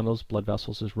depression where one of those blood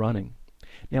vessels is running.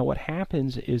 Now what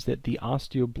happens is that the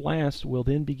osteoblast will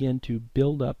then begin to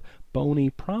build up bony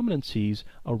prominences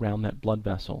around that blood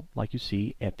vessel, like you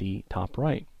see at the top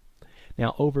right.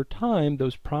 Now over time,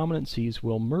 those prominences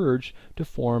will merge to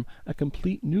form a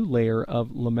complete new layer of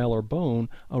lamellar bone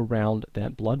around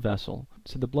that blood vessel.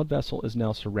 So the blood vessel is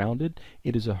now surrounded,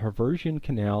 it is a Haversian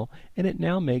canal, and it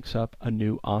now makes up a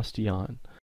new osteon.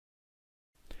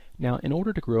 Now, in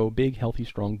order to grow big, healthy,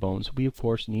 strong bones, we of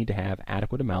course need to have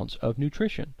adequate amounts of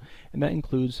nutrition. And that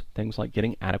includes things like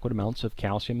getting adequate amounts of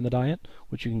calcium in the diet,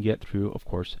 which you can get through, of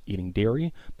course, eating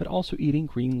dairy, but also eating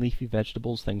green leafy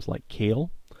vegetables, things like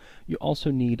kale. You also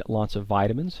need lots of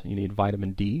vitamins. You need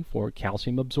vitamin D for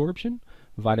calcium absorption,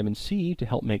 vitamin C to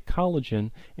help make collagen,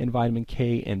 and vitamin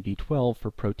K and B12 for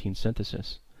protein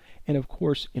synthesis. And of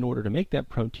course, in order to make that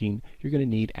protein, you're going to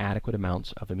need adequate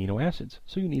amounts of amino acids.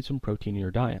 So you need some protein in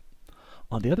your diet.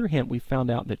 On the other hand, we found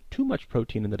out that too much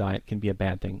protein in the diet can be a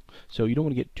bad thing. So you don't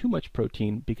want to get too much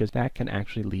protein because that can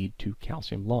actually lead to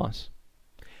calcium loss.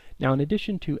 Now, in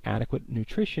addition to adequate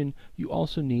nutrition, you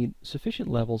also need sufficient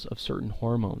levels of certain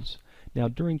hormones. Now,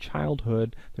 during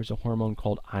childhood, there's a hormone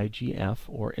called IGF,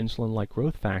 or insulin-like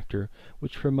growth factor,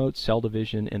 which promotes cell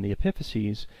division in the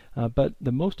epiphyses, but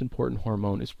the most important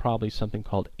hormone is probably something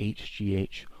called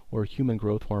HGH, or human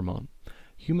growth hormone.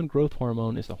 Human growth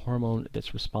hormone is the hormone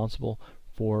that's responsible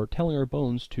for telling our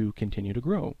bones to continue to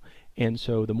grow. And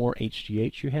so the more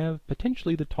HGH you have,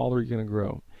 potentially the taller you're going to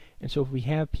grow. And so if we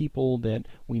have people that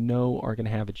we know are going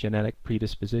to have a genetic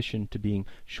predisposition to being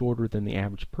shorter than the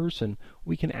average person,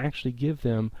 we can actually give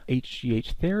them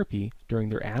HGH therapy during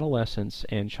their adolescence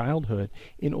and childhood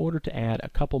in order to add a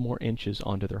couple more inches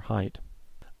onto their height.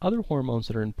 Other hormones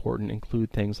that are important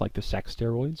include things like the sex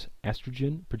steroids,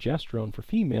 estrogen, progesterone for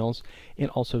females, and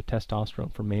also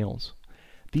testosterone for males.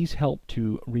 These help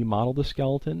to remodel the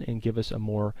skeleton and give us a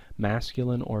more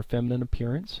masculine or feminine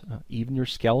appearance. Even your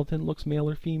skeleton looks male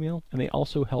or female, and they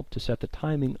also help to set the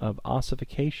timing of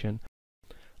ossification.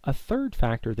 A third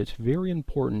factor that's very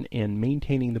important in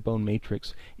maintaining the bone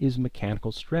matrix is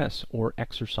mechanical stress or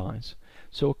exercise.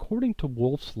 So according to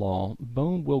Wolff's law,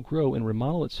 bone will grow and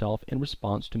remodel itself in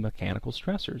response to mechanical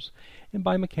stressors. And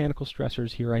by mechanical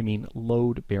stressors here I mean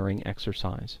load-bearing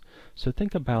exercise. So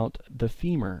think about the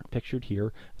femur, pictured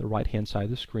here, the right-hand side of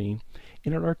the screen,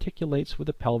 and it articulates with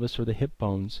the pelvis or the hip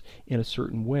bones in a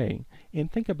certain way.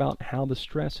 And think about how the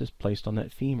stress is placed on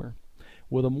that femur.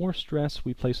 Well, the more stress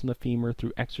we place on the femur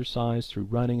through exercise, through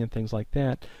running and things like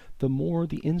that, the more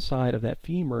the inside of that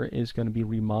femur is going to be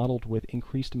remodeled with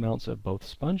increased amounts of both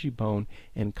spongy bone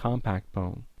and compact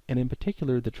bone. And in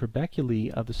particular, the trabeculae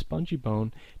of the spongy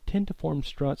bone tend to form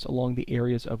struts along the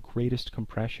areas of greatest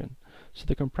compression. So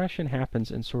the compression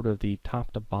happens in sort of the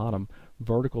top to bottom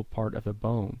vertical part of the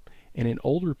bone. And in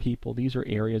older people, these are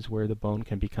areas where the bone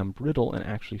can become brittle and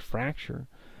actually fracture.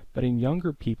 But in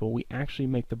younger people, we actually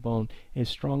make the bone as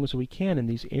strong as we can in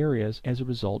these areas as a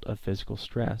result of physical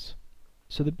stress.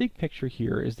 So the big picture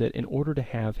here is that in order to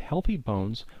have healthy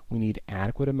bones, we need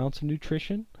adequate amounts of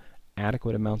nutrition,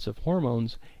 adequate amounts of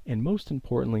hormones, and most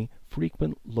importantly,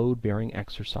 frequent load-bearing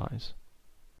exercise.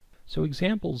 So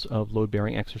examples of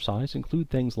load-bearing exercise include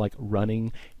things like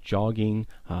running, jogging,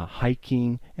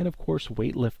 hiking, and of course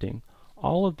weightlifting.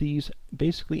 All of these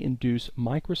basically induce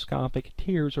microscopic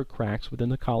tears or cracks within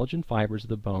the collagen fibers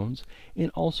of the bones and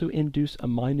also induce a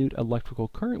minute electrical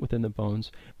current within the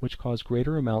bones which cause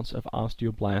greater amounts of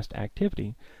osteoblast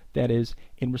activity. That is,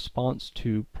 in response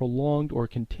to prolonged or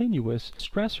continuous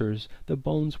stressors, the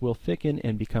bones will thicken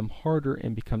and become harder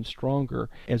and become stronger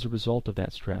as a result of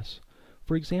that stress.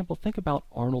 For example, think about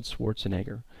Arnold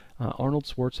Schwarzenegger. Arnold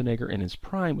Schwarzenegger in his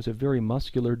prime was a very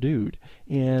muscular dude,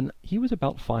 and he was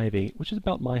about 5'8", which is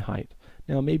about my height.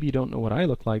 Now, maybe you don't know what I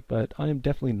look like, but I am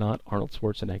definitely not Arnold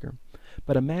Schwarzenegger.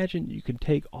 But imagine you could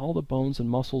take all the bones and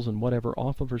muscles and whatever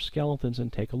off of her skeletons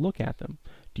and take a look at them.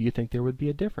 Do you think there would be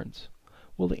a difference?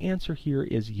 Well, the answer here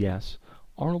is yes.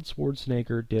 Arnold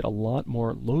Schwarzenegger did a lot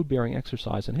more load-bearing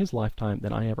exercise in his lifetime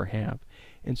than I ever have.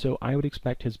 And so I would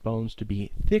expect his bones to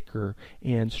be thicker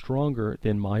and stronger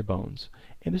than my bones.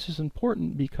 And this is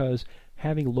important because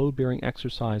having load-bearing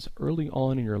exercise early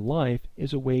on in your life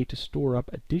is a way to store up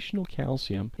additional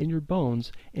calcium in your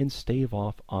bones and stave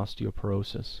off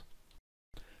osteoporosis.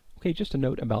 Okay, just a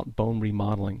note about bone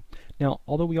remodeling. Now,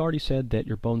 although we already said that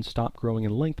your bones stop growing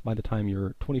in length by the time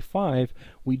you're 25,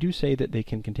 we do say that they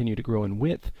can continue to grow in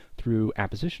width through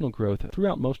appositional growth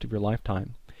throughout most of your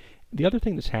lifetime. The other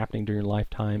thing that's happening during your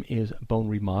lifetime is bone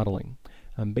remodeling.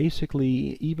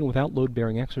 Basically, even without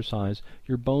load-bearing exercise,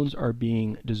 your bones are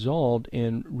being dissolved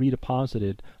and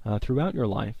redeposited throughout your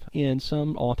life. And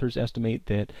some authors estimate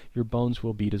that your bones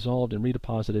will be dissolved and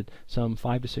redeposited some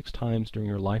 5 to 6 times during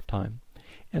your lifetime.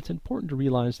 And it's important to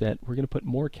realize that we're going to put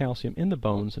more calcium in the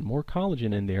bones and more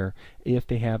collagen in there if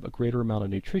they have a greater amount of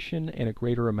nutrition and a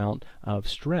greater amount of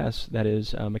stress, that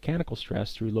is mechanical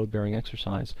stress through load-bearing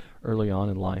exercise early on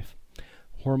in life.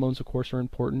 Hormones, of course, are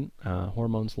important.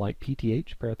 Hormones like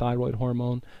PTH, parathyroid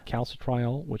hormone,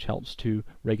 calcitriol, which helps to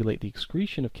regulate the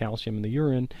excretion of calcium in the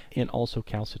urine, and also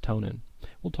calcitonin.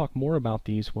 We'll talk more about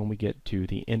these when we get to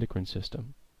the endocrine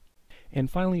system. And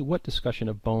finally, what discussion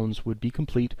of bones would be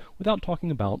complete without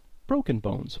talking about broken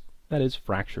bones? That is,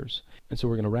 fractures. And so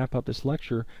we're going to wrap up this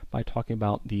lecture by talking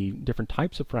about the different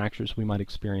types of fractures we might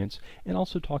experience, and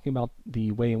also talking about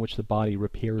the way in which the body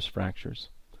repairs fractures.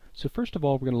 So first of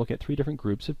all, we're going to look at 3 different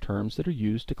groups of terms that are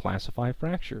used to classify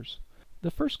fractures.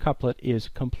 The first couplet is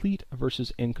complete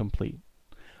versus incomplete.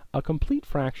 A complete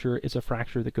fracture is a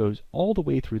fracture that goes all the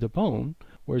way through the bone,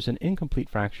 whereas an incomplete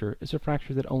fracture is a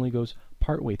fracture that only goes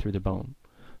partway through the bone.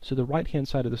 So the right-hand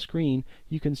side of the screen,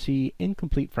 you can see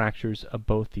incomplete fractures of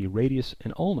both the radius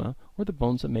and ulna, or the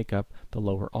bones that make up the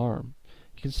lower arm.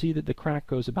 You can see that the crack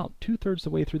goes about 2/3 the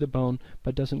way through the bone,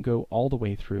 but doesn't go all the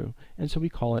way through, and so we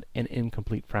call it an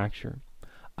incomplete fracture.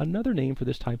 Another name for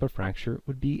this type of fracture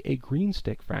would be a green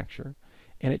stick fracture,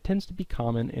 and it tends to be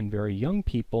common in very young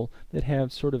people that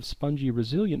have sort of spongy,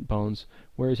 resilient bones,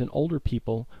 whereas in older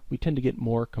people, we tend to get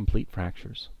more complete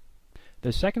fractures.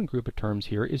 The second group of terms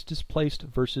here is displaced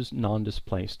versus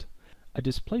non-displaced. A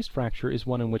displaced fracture is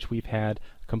one in which we've had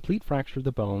a complete fracture of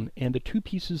the bone and the 2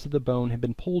 pieces of the bone have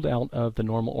been pulled out of the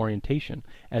normal orientation,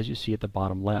 as you see at the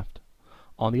bottom left.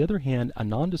 On the other hand, a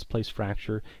non-displaced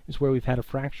fracture is where we've had a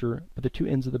fracture, but the 2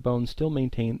 ends of the bone still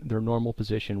maintain their normal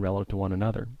position relative to one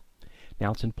another.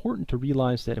 Now it's important to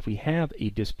realize that if we have a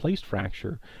displaced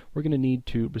fracture, we're going to need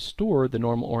to restore the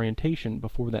normal orientation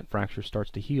before that fracture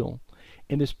starts to heal.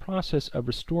 And this process of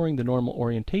restoring the normal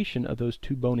orientation of those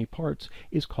two bony parts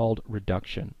is called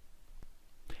reduction.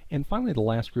 And finally, the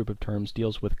last group of terms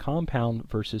deals with compound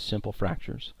versus simple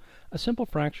fractures. A simple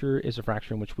fracture is a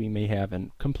fracture in which we may have a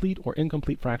complete or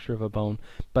incomplete fracture of a bone,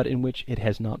 but in which it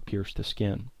has not pierced the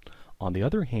skin. On the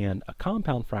other hand, a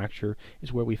compound fracture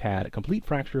is where we've had a complete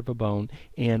fracture of a bone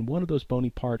and one of those bony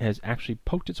parts has actually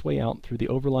poked its way out through the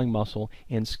overlying muscle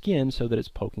and skin so that it's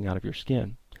poking out of your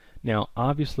skin. Now,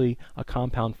 obviously, a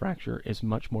compound fracture is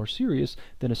much more serious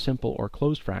than a simple or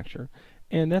closed fracture.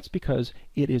 And that's because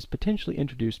it is potentially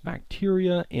introduced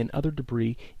bacteria and other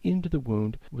debris into the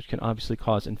wound, which can obviously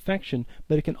cause infection,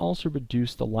 but it can also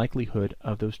reduce the likelihood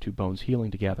of those two bones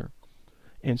healing together.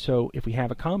 And so if we have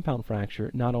a compound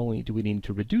fracture, not only do we need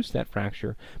to reduce that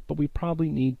fracture, but we probably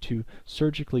need to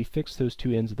surgically fix those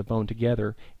two ends of the bone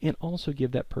together and also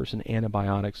give that person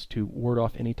antibiotics to ward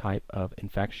off any type of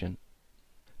infection.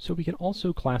 So we can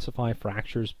also classify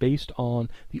fractures based on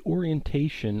the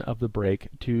orientation of the break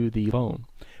to the bone.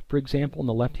 For example, on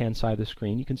the left-hand side of the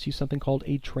screen, you can see something called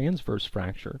a transverse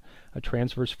fracture. A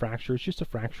transverse fracture is just a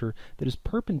fracture that is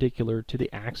perpendicular to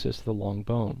the axis of the long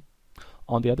bone.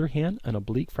 On the other hand, an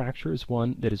oblique fracture is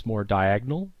one that is more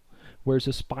diagonal, whereas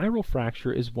a spiral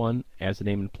fracture is one, as the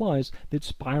name implies, that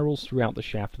spirals throughout the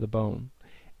shaft of the bone.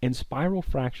 And spiral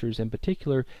fractures in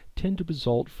particular tend to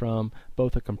result from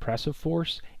both a compressive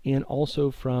force and also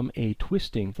from a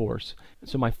twisting force.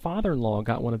 So my father-in-law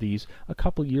got one of these a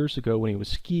couple years ago when he was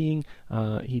skiing.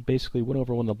 He basically went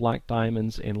over one of the black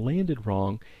diamonds and landed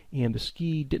wrong, and the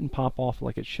ski didn't pop off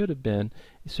like it should have been,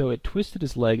 so it twisted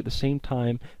his leg at the same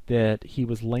time that he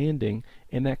was landing,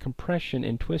 and that compression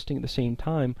and twisting at the same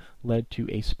time led to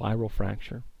a spiral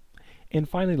fracture. And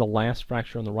finally, the last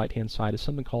fracture on the right-hand side is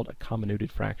something called a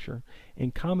comminuted fracture.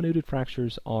 And comminuted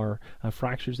fractures are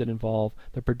fractures that involve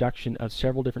the production of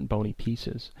several different bony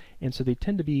pieces. And so they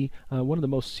tend to be one of the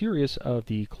most serious of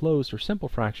the closed or simple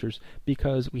fractures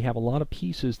because we have a lot of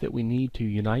pieces that we need to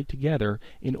unite together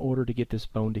in order to get this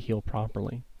bone to heal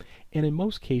properly. And in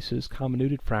most cases,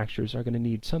 comminuted fractures are going to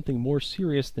need something more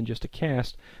serious than just a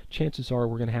cast. Chances are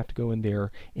we're going to have to go in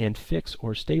there and fix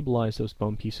or stabilize those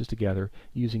bone pieces together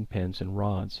using pins and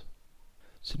rods.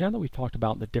 So now that we've talked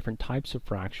about the different types of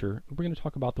fracture, we're going to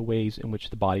talk about the ways in which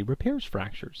the body repairs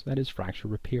fractures, that is, fracture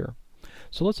repair.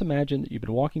 So let's imagine that you've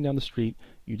been walking down the street,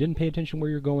 you didn't pay attention where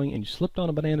you're going, and you slipped on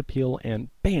a banana peel, and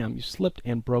bam, you slipped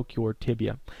and broke your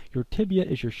tibia. Your tibia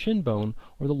is your shin bone,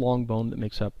 or the long bone that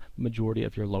makes up the majority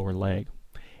of your lower leg.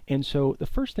 And so the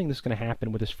first thing that's going to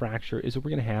happen with this fracture is that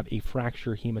we're going to have a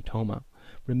fracture hematoma.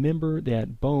 Remember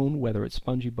that bone, whether it's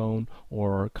spongy bone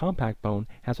or compact bone,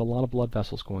 has a lot of blood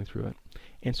vessels going through it.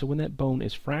 And so when that bone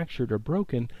is fractured or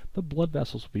broken, the blood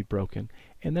vessels will be broken.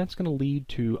 And that's going to lead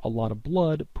to a lot of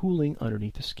blood pooling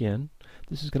underneath the skin.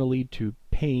 This is going to lead to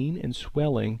pain and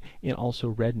swelling and also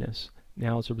redness.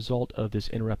 Now, as a result of this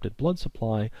interrupted blood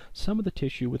supply, some of the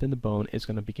tissue within the bone is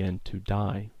going to begin to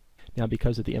die. Now,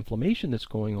 because of the inflammation that's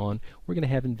going on, we're going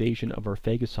to have invasion of our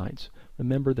phagocytes.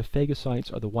 Remember, the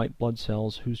phagocytes are the white blood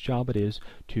cells whose job it is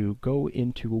to go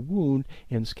into a wound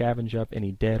and scavenge up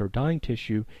any dead or dying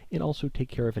tissue and also take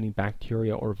care of any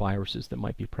bacteria or viruses that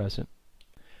might be present.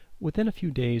 Within a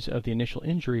few days of the initial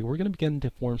injury, we're going to begin to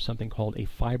form something called a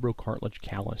fibrocartilage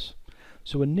callus.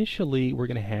 So initially, we're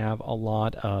going to have a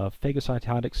lot of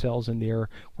phagocytotic cells in there.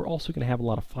 We're also going to have a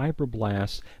lot of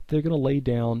fibroblasts that are going to lay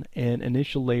down an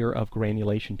initial layer of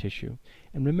granulation tissue.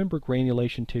 And remember,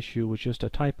 granulation tissue was just a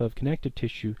type of connective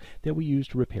tissue that we use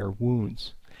to repair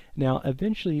wounds. Now,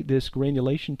 eventually, this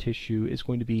granulation tissue is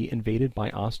going to be invaded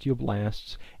by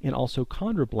osteoblasts and also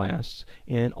chondroblasts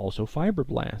and also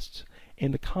fibroblasts.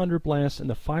 And the chondroblasts and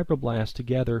the fibroblasts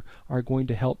together are going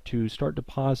to help to start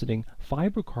depositing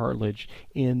fibrocartilage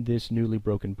in this newly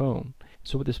broken bone.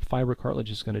 So what this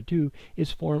fibrocartilage is going to do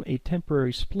is form a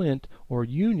temporary splint or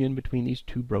union between these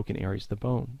two broken areas of the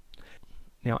bone.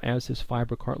 Now, as this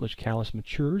fibrocartilage callus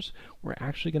matures, we're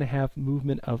actually going to have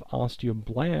movement of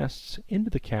osteoblasts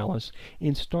into the callus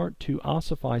and start to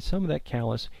ossify some of that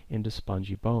callus into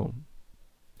spongy bone.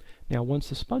 Now, once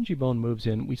the spongy bone moves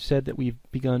in, we've said that we've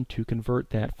begun to convert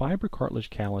that fibrocartilage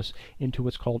callus into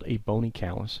what's called a bony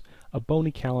callus. A bony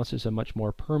callus is a much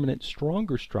more permanent,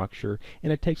 stronger structure,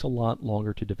 and it takes a lot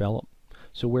longer to develop.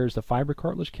 So whereas the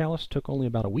fibrocartilage callus took only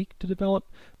about a week to develop,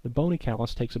 the bony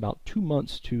callus takes about 2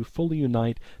 months to fully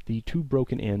unite the two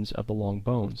broken ends of the long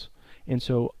bones. And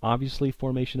so obviously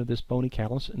formation of this bony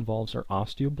callus involves our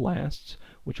osteoblasts,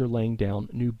 which are laying down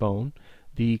new bone.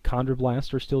 The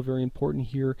chondroblasts are still very important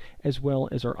here, as well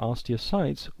as our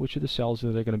osteocytes, which are the cells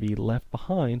that are going to be left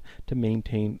behind to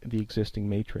maintain the existing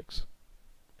matrix.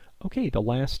 Okay, the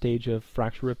last stage of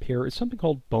fracture repair is something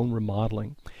called bone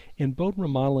remodeling. And bone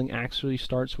remodeling actually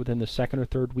starts within the second or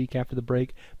third week after the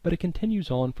break, but it continues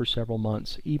on for several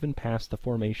months, even past the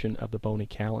formation of the bony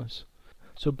callus.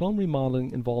 So bone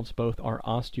remodeling involves both our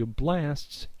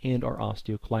osteoblasts and our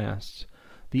osteoclasts.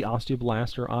 The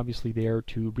osteoblasts are obviously there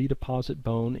to redeposit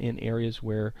bone in areas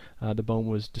where the bone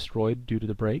was destroyed due to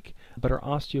the break, but our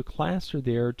osteoclasts are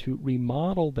there to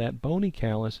remodel that bony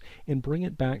callus and bring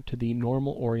it back to the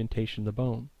normal orientation of the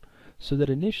bone. So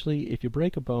that initially, if you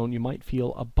break a bone, you might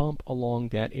feel a bump along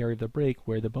that area of the break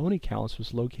where the bony callus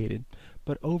was located.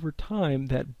 But over time,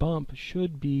 that bump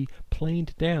should be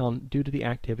planed down due to the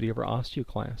activity of our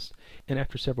osteoclasts. And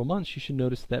after several months, you should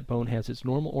notice that bone has its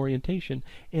normal orientation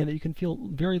and that you can feel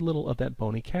very little of that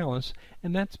bony callus,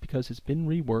 and that's because it's been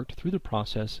reworked through the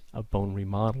process of bone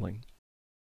remodeling.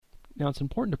 Now, it's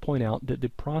important to point out that the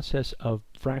process of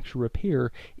fracture repair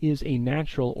is a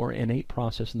natural or innate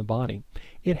process in the body.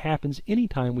 It happens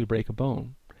anytime we break a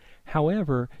bone.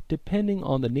 However, depending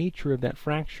on the nature of that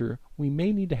fracture, we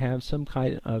may need to have some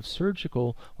kind of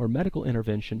surgical or medical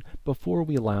intervention before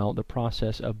we allow the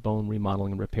process of bone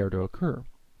remodeling and repair to occur.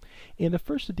 And the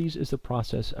first of these is the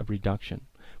process of reduction.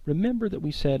 Remember that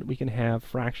we said we can have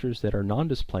fractures that are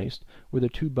non-displaced, where the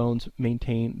two bones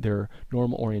maintain their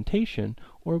normal orientation,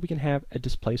 or we can have a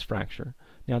displaced fracture.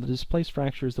 Now, the displaced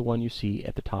fracture is the one you see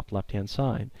at the top left-hand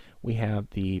side. We have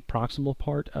the proximal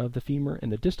part of the femur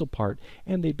and the distal part,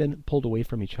 and they've been pulled away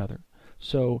from each other.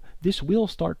 So this will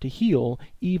start to heal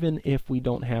even if we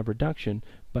don't have reduction,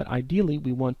 but ideally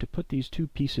we want to put these two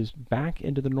pieces back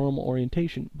into the normal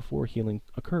orientation before healing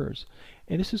occurs.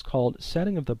 And this is called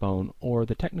setting of the bone, or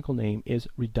the technical name is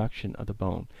reduction of the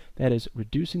bone. That is,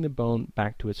 reducing the bone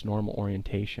back to its normal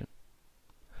orientation.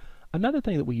 Another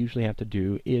thing that we usually have to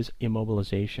do is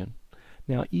immobilization.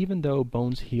 Now, even though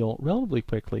bones heal relatively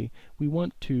quickly, we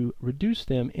want to reduce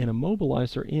them and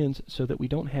immobilize their ends so that we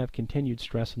don't have continued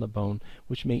stress on the bone,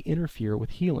 which may interfere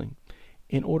with healing.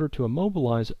 In order to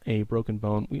immobilize a broken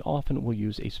bone, we often will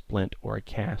use a splint or a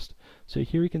cast. So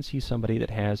here you can see somebody that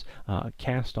has a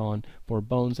cast on for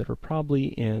bones that are probably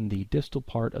in the distal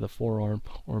part of the forearm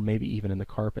or maybe even in the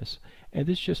carpus. And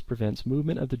this just prevents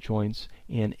movement of the joints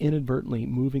and inadvertently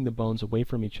moving the bones away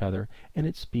from each other, and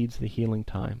it speeds the healing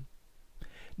time.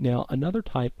 Now, another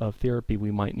type of therapy we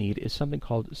might need is something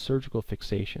called surgical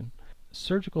fixation.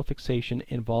 Surgical fixation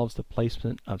involves the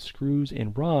placement of screws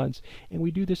and rods, and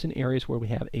we do this in areas where we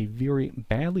have a very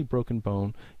badly broken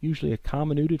bone, usually a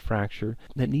comminuted fracture,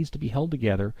 that needs to be held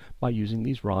together by using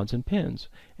these rods and pins.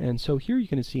 And so here you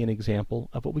can see an example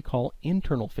of what we call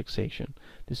internal fixation.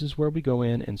 This is where we go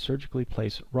in and surgically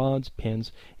place rods,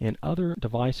 pins, and other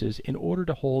devices in order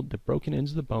to hold the broken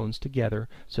ends of the bones together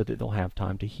so that they'll have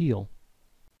time to heal.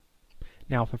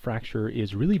 Now, if a fracture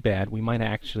is really bad, we might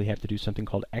actually have to do something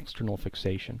called external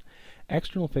fixation.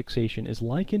 External fixation is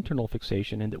like internal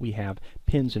fixation in that we have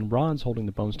pins and rods holding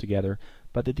the bones together,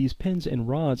 but that these pins and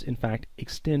rods, in fact,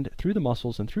 extend through the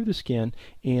muscles and through the skin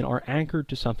and are anchored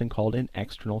to something called an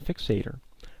external fixator.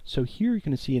 So here you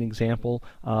can see an example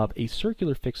of a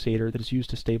circular fixator that is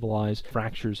used to stabilize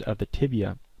fractures of the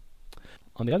tibia.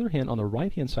 On the other hand, on the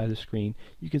right-hand side of the screen,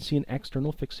 you can see an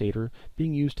external fixator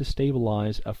being used to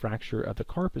stabilize a fracture of the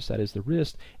carpus, that is the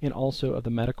wrist, and also of the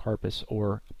metacarpus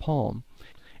or palm.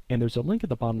 And there's a link at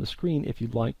the bottom of the screen if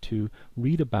you'd like to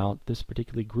read about this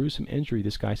particularly gruesome injury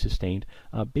this guy sustained.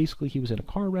 Basically, he was in a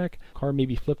car wreck, car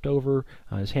maybe flipped over,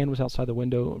 his hand was outside the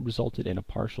window, resulted in a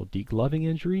partial degloving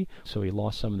injury, so he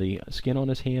lost some of the skin on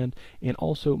his hand, and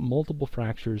also multiple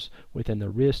fractures within the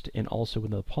wrist and also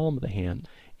within the palm of the hand.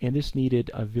 And this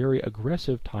needed a very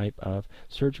aggressive type of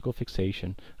surgical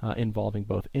fixation involving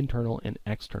both internal and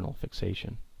external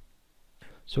fixation.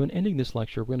 So in ending this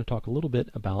lecture, we're going to talk a little bit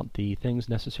about the things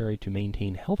necessary to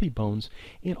maintain healthy bones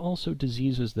and also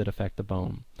diseases that affect the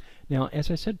bone. Now, as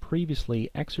I said previously,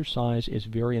 exercise is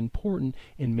very important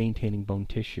in maintaining bone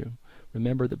tissue.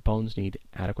 Remember that bones need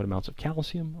adequate amounts of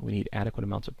calcium, we need adequate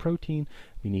amounts of protein,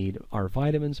 we need our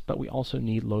vitamins, but we also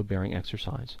need load-bearing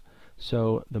exercise.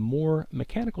 So the more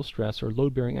mechanical stress or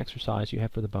load-bearing exercise you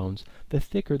have for the bones, the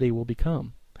thicker they will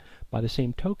become. By the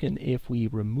same token, if we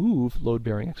remove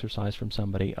load-bearing exercise from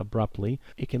somebody abruptly,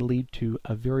 it can lead to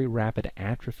a very rapid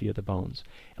atrophy of the bones.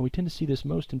 And we tend to see this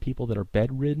most in people that are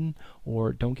bedridden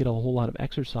or don't get a whole lot of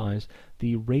exercise.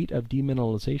 The rate of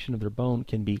demineralization of their bone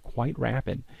can be quite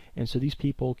rapid. And so these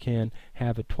people can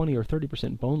have a 20 or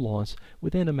 30% bone loss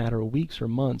within a matter of weeks or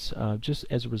months just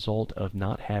as a result of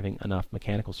not having enough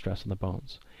mechanical stress on the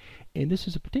bones. And this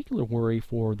is a particular worry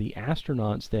for the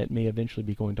astronauts that may eventually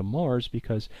be going to Mars,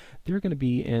 because they're going to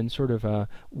be in sort of a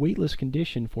weightless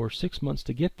condition for 6 months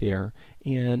to get there.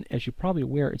 And as you're probably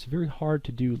aware, it's very hard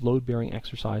to do load-bearing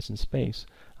exercise in space.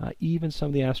 Even some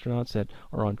of the astronauts that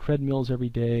are on treadmills every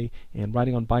day and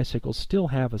riding on bicycles still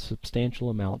have a substantial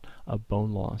amount of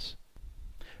bone loss.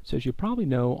 So as you probably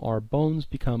know, our bones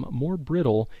become more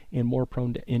brittle and more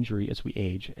prone to injury as we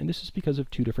age, and this is because of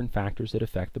two different factors that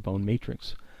affect the bone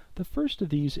matrix. The first of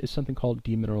these is something called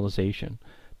demineralization.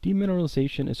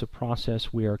 Demineralization is a process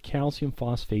where calcium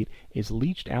phosphate is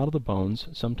leached out of the bones,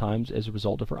 sometimes as a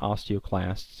result of our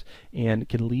osteoclasts, and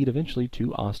can lead eventually to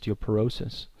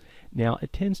osteoporosis. Now,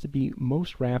 it tends to be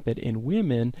most rapid in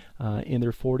women in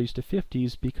their 40s to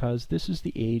 50s, because this is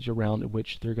the age around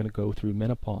which they're going to go through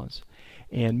menopause.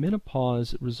 And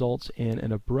menopause results in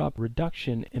an abrupt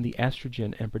reduction in the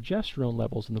estrogen and progesterone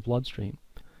levels in the bloodstream.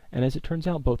 And as it turns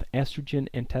out, both estrogen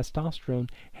and testosterone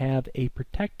have a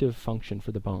protective function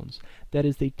for the bones. That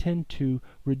is, they tend to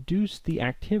reduce the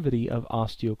activity of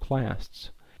osteoclasts.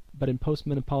 But in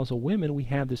postmenopausal women, we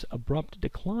have this abrupt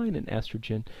decline in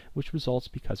estrogen, which results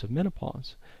because of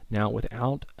menopause. Now,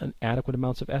 without adequate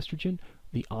amounts of estrogen,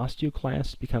 the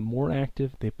osteoclasts become more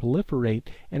active, they proliferate,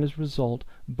 and as a result,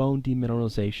 bone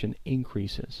demineralization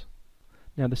increases.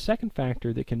 Now, the second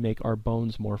factor that can make our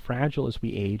bones more fragile as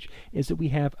we age is that we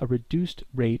have a reduced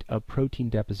rate of protein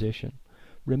deposition.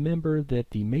 Remember that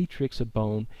the matrix of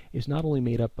bone is not only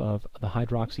made up of the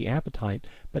hydroxyapatite,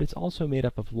 but it's also made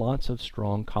up of lots of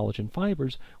strong collagen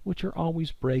fibers, which are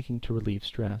always breaking to relieve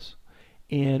stress.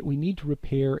 And we need to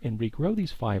repair and regrow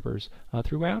these fibers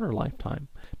throughout our lifetime.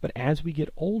 But as we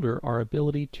get older, our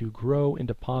ability to grow and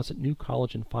deposit new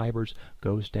collagen fibers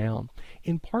goes down,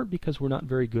 in part because we're not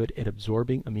very good at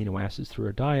absorbing amino acids through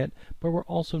our diet, but we're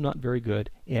also not very good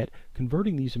at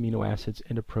converting these amino acids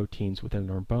into proteins within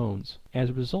our bones.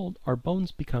 As a result, our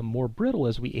bones become more brittle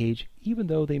as we age, even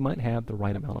though they might have the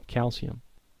right amount of calcium.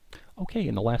 Okay,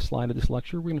 in the last slide of this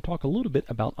lecture, we're going to talk a little bit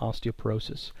about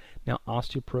osteoporosis. Now,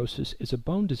 osteoporosis is a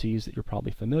bone disease that you're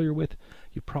probably familiar with.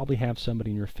 You probably have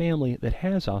somebody in your family that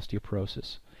has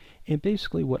osteoporosis. And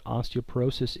basically what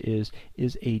osteoporosis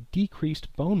is a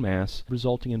decreased bone mass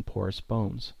resulting in porous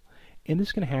bones. And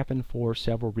this can happen for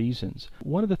several reasons.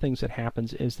 One of the things that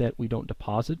happens is that we don't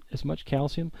deposit as much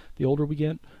calcium. The older we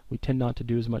get, we tend not to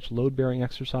do as much load-bearing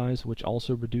exercise, which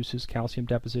also reduces calcium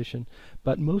deposition.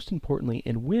 But most importantly,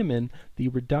 in women, the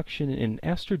reduction in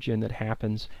estrogen that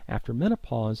happens after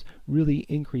menopause really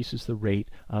increases the rate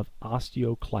of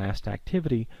osteoclast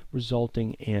activity,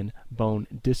 resulting in bone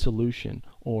dissolution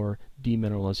or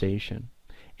demineralization.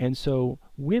 And so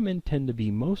women tend to be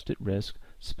most at risk,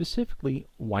 specifically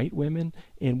white women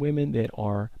and women that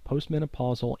are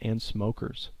postmenopausal and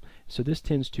smokers. So this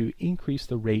tends to increase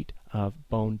the rate of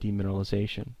bone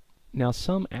demineralization. Now,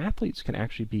 some athletes can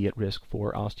actually be at risk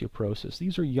for osteoporosis.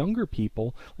 These are younger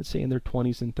people, let's say in their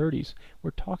 20s and 30s.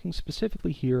 We're talking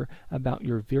specifically here about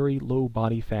your very low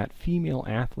body fat female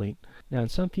athlete. Now, in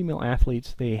some female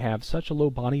athletes, they have such a low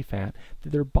body fat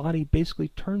that their body basically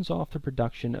turns off the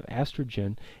production of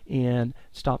estrogen and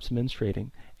stops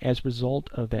menstruating. As a result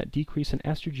of that decrease in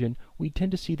estrogen, we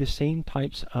tend to see the same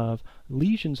types of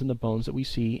lesions in the bones that we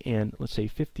see in, let's say,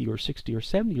 50 or 60 or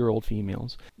 70-year-old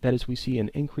females. That is, we see an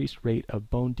increased rate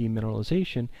of bone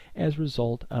demineralization as a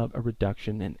result of a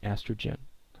reduction in estrogen.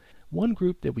 One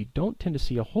group that we don't tend to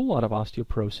see a whole lot of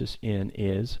osteoporosis in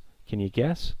is, can you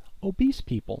guess, obese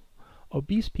people.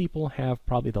 Obese people have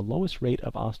probably the lowest rate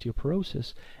of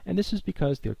osteoporosis, and this is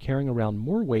because they're carrying around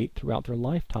more weight throughout their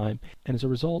lifetime, and as a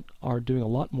result are doing a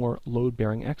lot more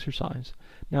load-bearing exercise.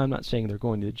 Now, I'm not saying they're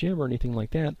going to the gym or anything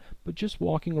like that, but just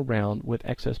walking around with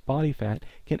excess body fat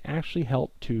can actually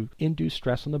help to induce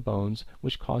stress on the bones,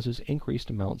 which causes increased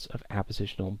amounts of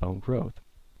appositional bone growth.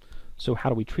 So how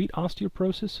do we treat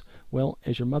osteoporosis? Well,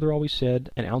 as your mother always said,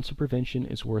 an ounce of prevention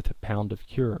is worth a pound of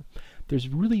cure. There's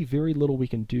really very little we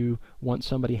can do once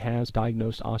somebody has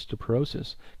diagnosed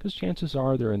osteoporosis, because chances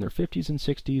are they're in their 50s and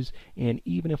 60s, and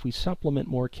even if we supplement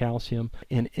more calcium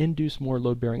and induce more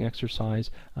load-bearing exercise,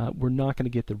 we're not going to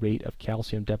get the rate of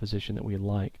calcium deposition that we'd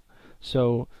like.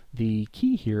 So the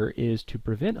key here is to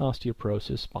prevent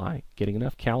osteoporosis by getting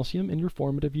enough calcium in your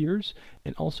formative years,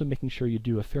 and also making sure you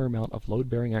do a fair amount of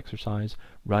load-bearing exercise,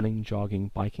 running,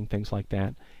 jogging, biking, things like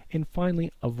that. And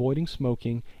finally, avoiding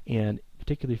smoking, and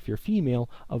particularly if you're female,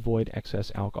 avoid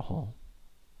excess alcohol.